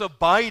is this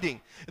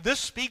abiding? This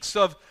speaks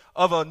of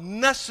a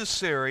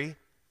necessary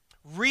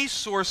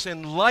resource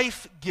and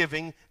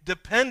life-giving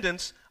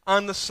dependence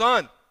on the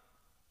Son.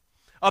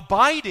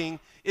 Abiding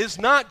is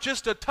not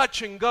just a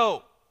touch and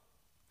go.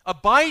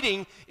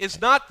 Abiding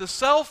is not the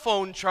cell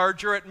phone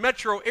charger at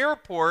Metro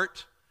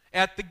Airport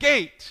at the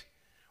gate,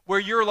 where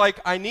you're like,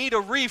 I need a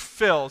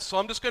refill, so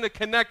I'm just going to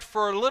connect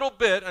for a little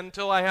bit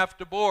until I have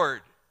to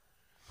board.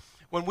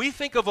 When we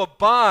think of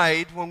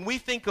abide, when we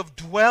think of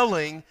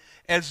dwelling,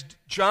 as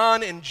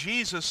John and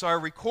Jesus are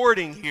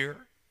recording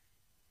here,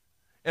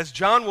 as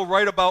John will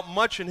write about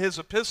much in his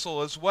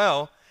epistle as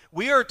well,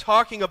 we are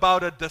talking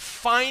about a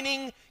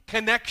defining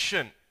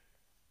connection.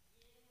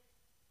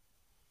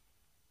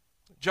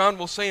 John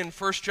will say in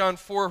 1 John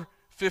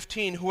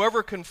 4:15,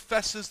 whoever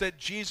confesses that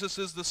Jesus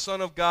is the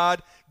Son of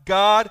God,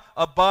 God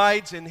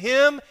abides in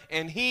him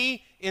and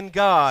he in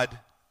God.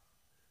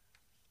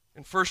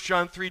 In 1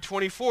 John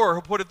 3:24,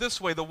 he'll put it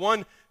this way, the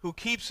one who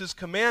keeps his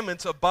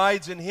commandments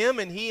abides in him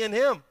and he in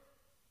him.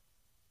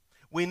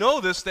 We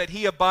know this, that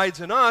he abides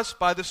in us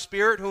by the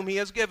Spirit whom he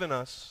has given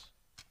us.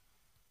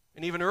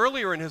 And even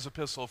earlier in his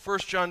epistle, 1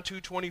 John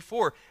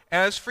 2:24,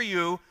 as for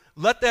you,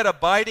 let that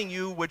abide in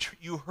you which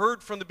you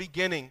heard from the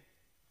beginning.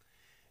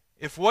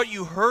 If what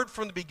you heard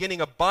from the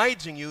beginning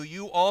abides in you,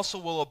 you also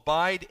will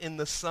abide in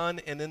the Son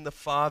and in the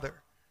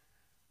Father.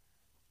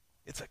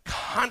 It's a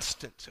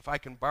constant, if I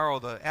can borrow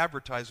the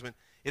advertisement,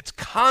 it's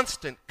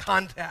constant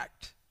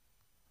contact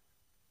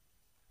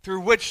through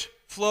which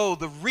flow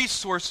the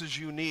resources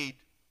you need,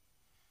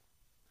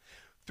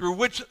 through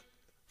which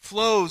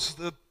flows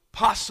the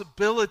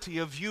possibility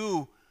of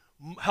you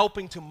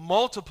helping to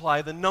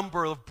multiply the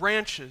number of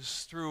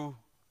branches through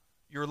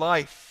your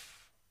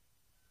life,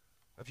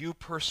 of you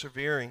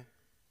persevering.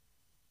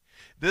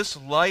 This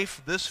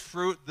life, this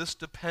fruit, this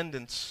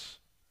dependence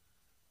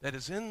that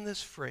is in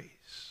this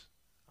phrase,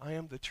 I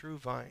am the true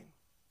vine.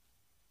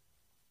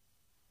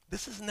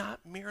 This is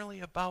not merely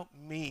about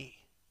me.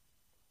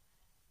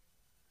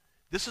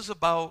 This is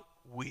about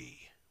we.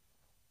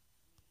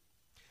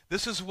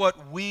 This is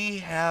what we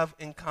have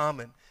in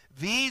common.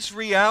 These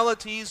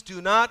realities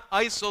do not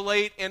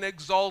isolate and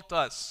exalt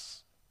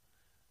us.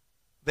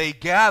 They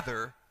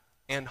gather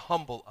and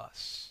humble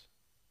us.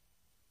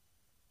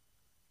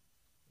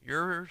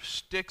 Your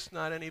stick's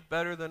not any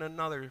better than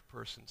another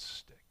person's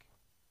stick.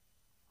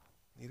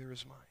 Neither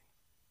is mine.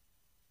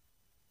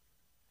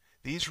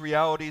 These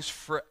realities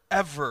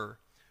forever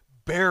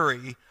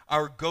bury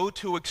our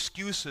go-to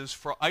excuses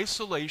for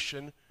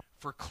isolation,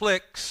 for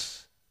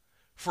cliques,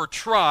 for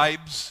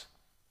tribes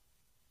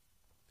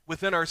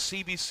within our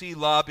CBC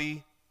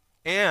lobby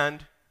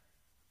and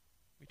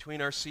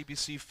between our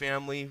CBC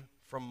family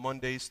from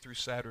Mondays through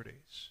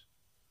Saturdays.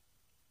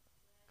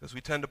 Because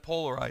we tend to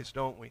polarize,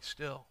 don't we,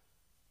 still?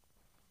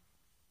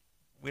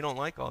 We don't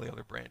like all the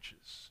other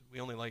branches. We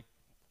only like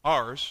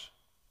ours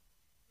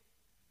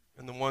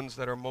and the ones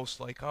that are most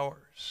like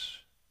ours.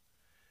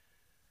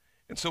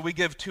 And so we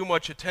give too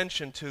much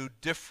attention to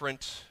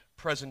different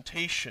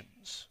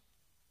presentations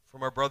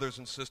from our brothers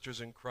and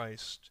sisters in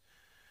Christ.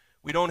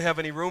 We don't have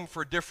any room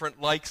for different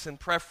likes and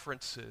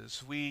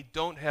preferences. We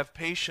don't have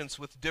patience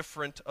with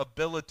different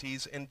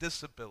abilities and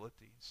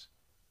disabilities.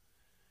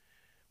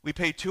 We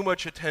pay too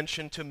much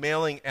attention to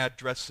mailing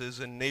addresses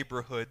in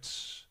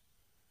neighborhoods,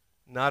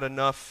 not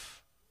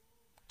enough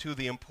to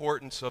the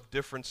importance of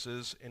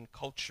differences in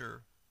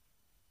culture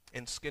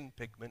and skin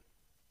pigment.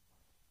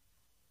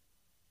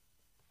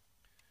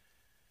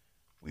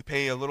 We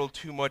pay a little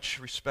too much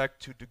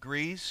respect to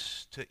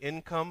degrees, to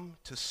income,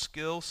 to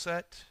skill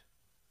set.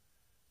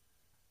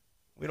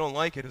 We don't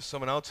like it if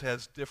someone else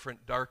has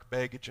different dark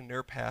baggage in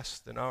their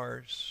past than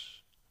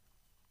ours,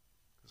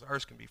 because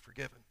ours can be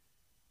forgiven,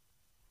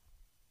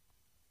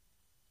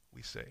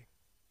 we say.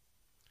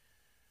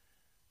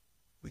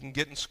 We can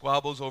get in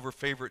squabbles over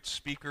favorite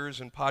speakers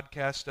and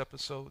podcast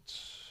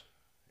episodes,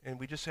 and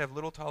we just have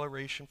little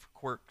toleration for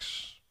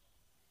quirks.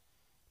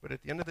 But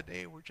at the end of the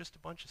day, we're just a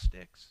bunch of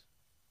sticks.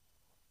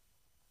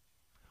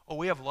 Oh,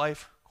 we have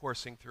life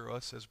coursing through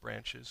us as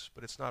branches,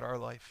 but it's not our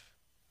life.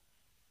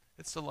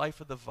 It's the life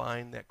of the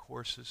vine that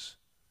courses,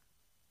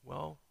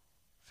 well,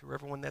 through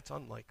everyone that's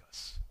unlike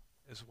us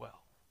as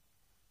well.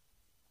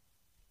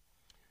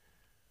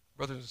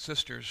 Brothers and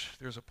sisters,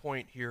 there's a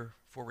point here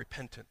for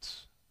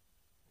repentance.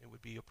 It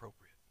would be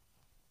appropriate.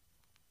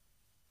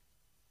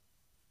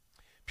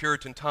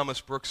 Puritan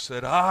Thomas Brooks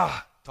said,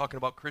 talking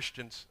about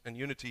Christians and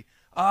unity,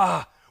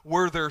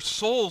 were their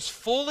souls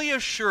fully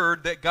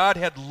assured that God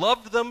had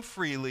loved them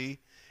freely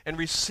and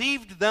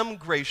received them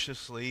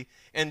graciously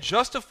and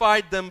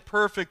justified them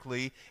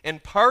perfectly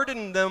and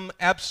pardoned them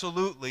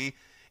absolutely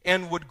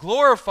and would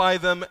glorify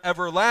them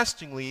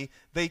everlastingly,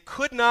 they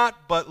could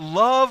not but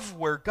love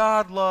where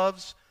God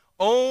loves,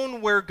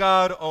 own where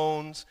God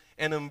owns,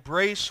 and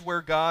embrace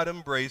where God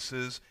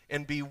embraces,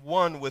 and be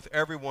one with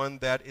everyone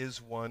that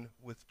is one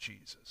with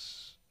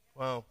Jesus.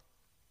 Wow.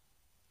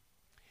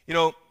 You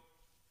know,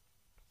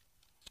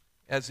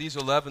 as these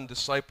 11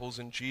 disciples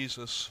in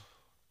Jesus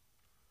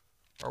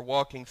are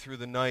walking through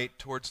the night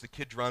towards the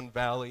Kidron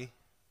Valley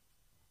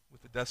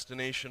with the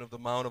destination of the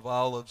Mount of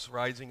Olives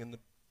rising in the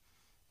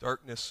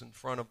darkness in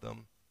front of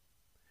them,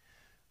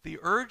 the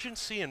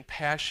urgency and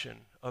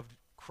passion of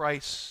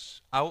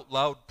Christ's out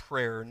loud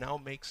prayer now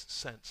makes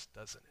sense,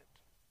 doesn't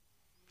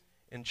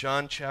it? In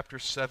John chapter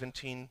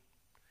 17,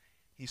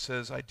 he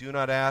says, I do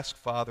not ask,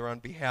 Father, on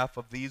behalf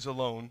of these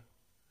alone,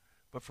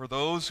 but for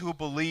those who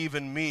believe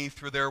in me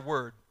through their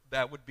word,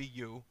 that would be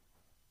you,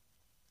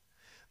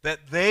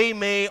 that they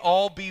may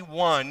all be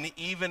one,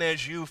 even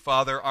as you,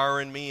 Father, are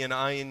in me and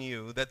I in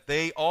you, that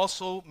they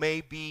also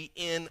may be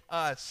in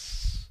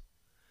us,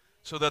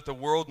 so that the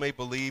world may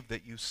believe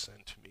that you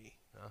sent me.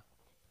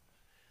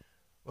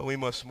 Well, we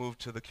must move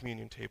to the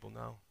communion table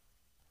now.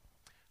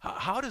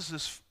 How does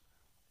this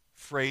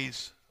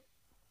phrase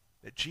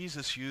that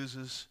Jesus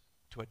uses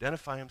to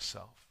identify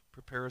himself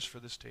prepare us for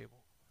this table?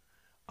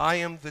 I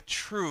am the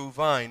true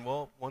vine.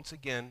 Well, once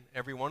again,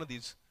 every one of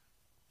these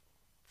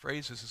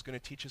phrases is going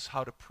to teach us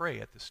how to pray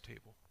at this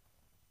table.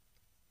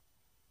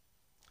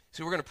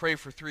 See, we're going to pray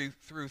for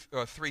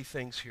three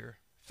things here.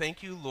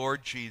 Thank you,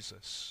 Lord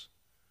Jesus,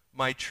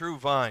 my true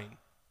vine,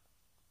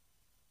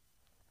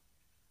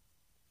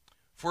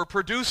 for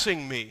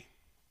producing me.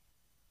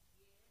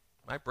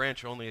 My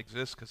branch only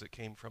exists because it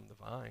came from the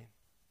vine.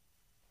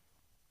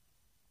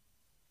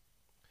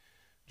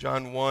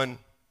 John 1,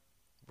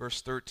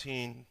 verse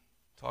 13,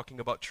 talking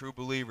about true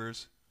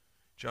believers,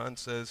 John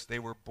says, they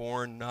were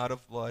born not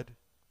of blood,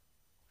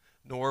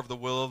 nor of the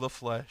will of the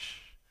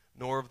flesh,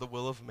 nor of the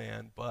will of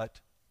man,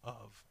 but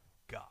of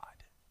God.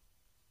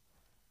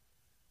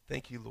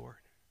 Thank you, Lord,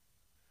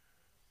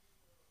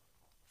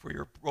 for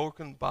your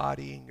broken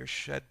body and your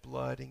shed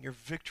blood and your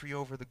victory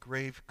over the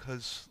grave,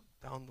 because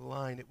down the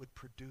line it would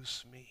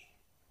produce me,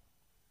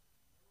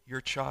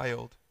 your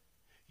child.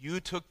 You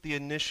took the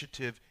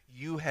initiative.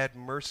 You had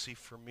mercy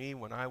for me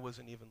when I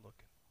wasn't even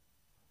looking.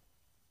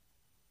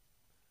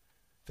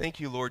 Thank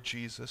you, Lord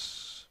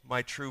Jesus,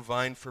 my true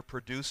vine, for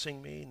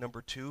producing me.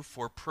 Number 2,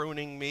 for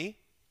pruning me.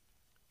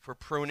 For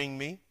pruning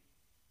me.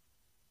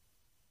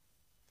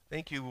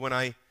 Thank you, when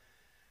I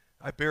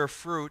bear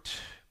fruit,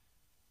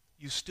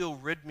 you still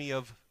rid me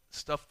of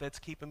stuff that's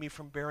keeping me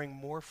from bearing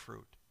more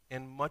fruit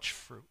and much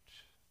fruit.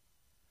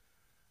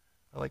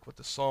 I like what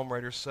the psalm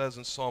writer says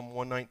in Psalm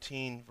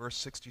 119, verse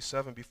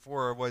 67.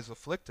 Before I was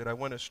afflicted, I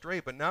went astray,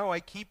 but now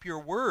I keep your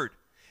word.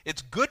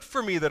 It's good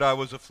for me that I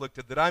was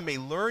afflicted, that I may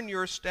learn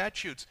your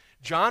statutes.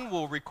 John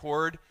will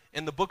record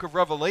in the book of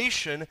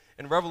Revelation,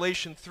 in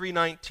Revelation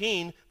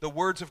 3:19, the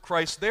words of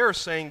Christ there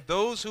saying,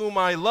 those whom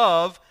I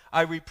love,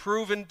 I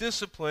reprove and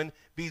discipline.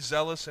 Be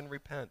zealous and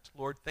repent.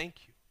 Lord,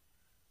 thank you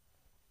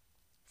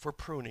for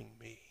pruning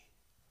me.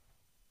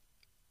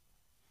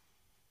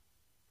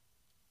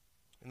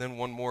 And then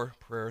one more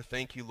prayer.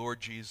 Thank you, Lord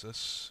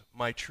Jesus,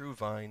 my true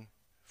vine,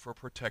 for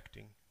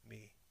protecting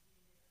me.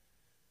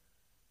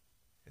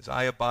 As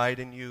I abide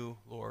in you,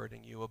 Lord,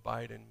 and you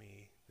abide in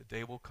me, the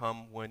day will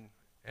come when,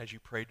 as you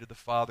prayed to the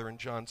Father in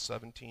John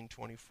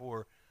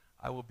 17:24,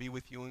 I will be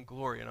with you in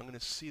glory, and I'm going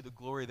to see the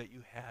glory that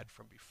you had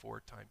from before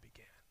time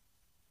began.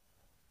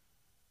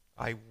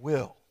 I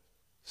will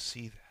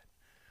see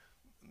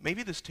that.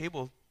 Maybe this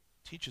table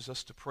teaches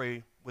us to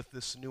pray with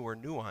this newer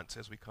nuance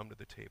as we come to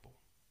the table.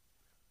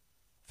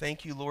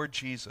 Thank you, Lord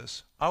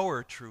Jesus,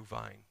 our true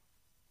vine,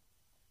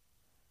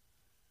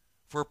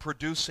 for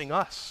producing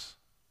us,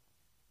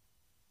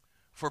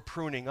 for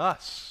pruning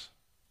us,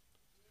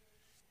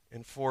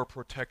 and for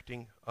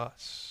protecting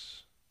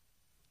us.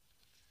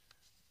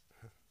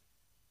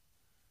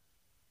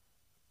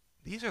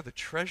 These are the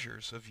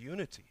treasures of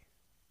unity.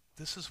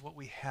 This is what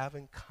we have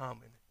in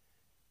common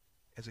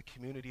as a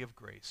community of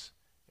grace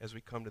as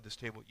we come to this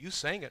table. You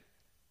sang it.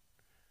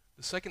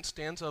 The second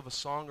stanza of a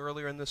song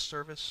earlier in this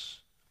service.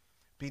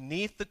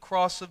 Beneath the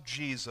cross of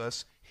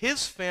Jesus,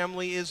 his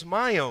family is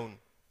my own.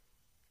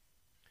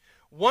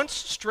 Once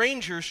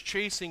strangers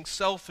chasing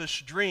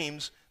selfish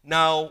dreams,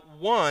 now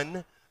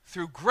one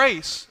through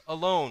grace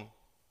alone.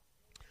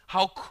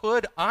 How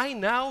could I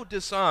now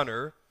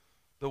dishonor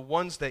the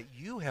ones that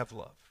you have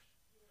loved?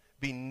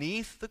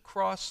 Beneath the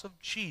cross of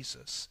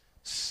Jesus,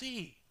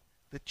 see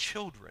the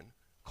children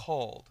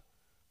called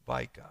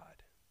by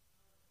God.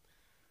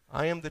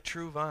 I am the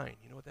true vine.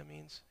 You know what that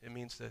means? It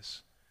means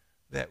this,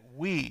 that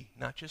we,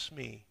 not just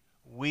me,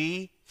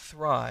 we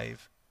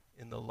thrive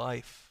in the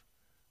life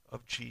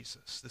of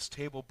Jesus. This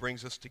table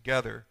brings us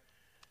together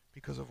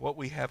because of what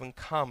we have in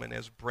common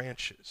as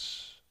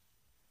branches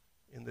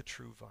in the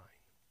true vine.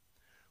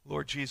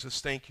 Lord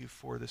Jesus, thank you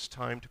for this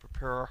time to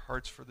prepare our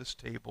hearts for this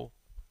table.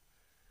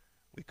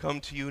 We come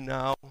to you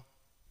now,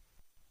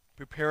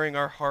 preparing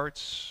our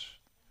hearts,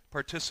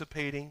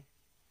 participating,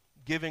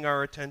 giving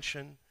our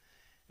attention,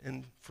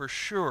 and for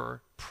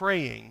sure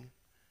praying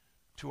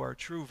to our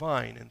true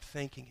vine and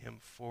thanking him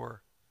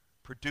for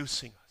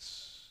producing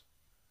us,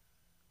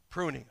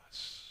 pruning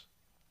us,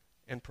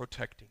 and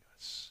protecting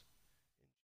us.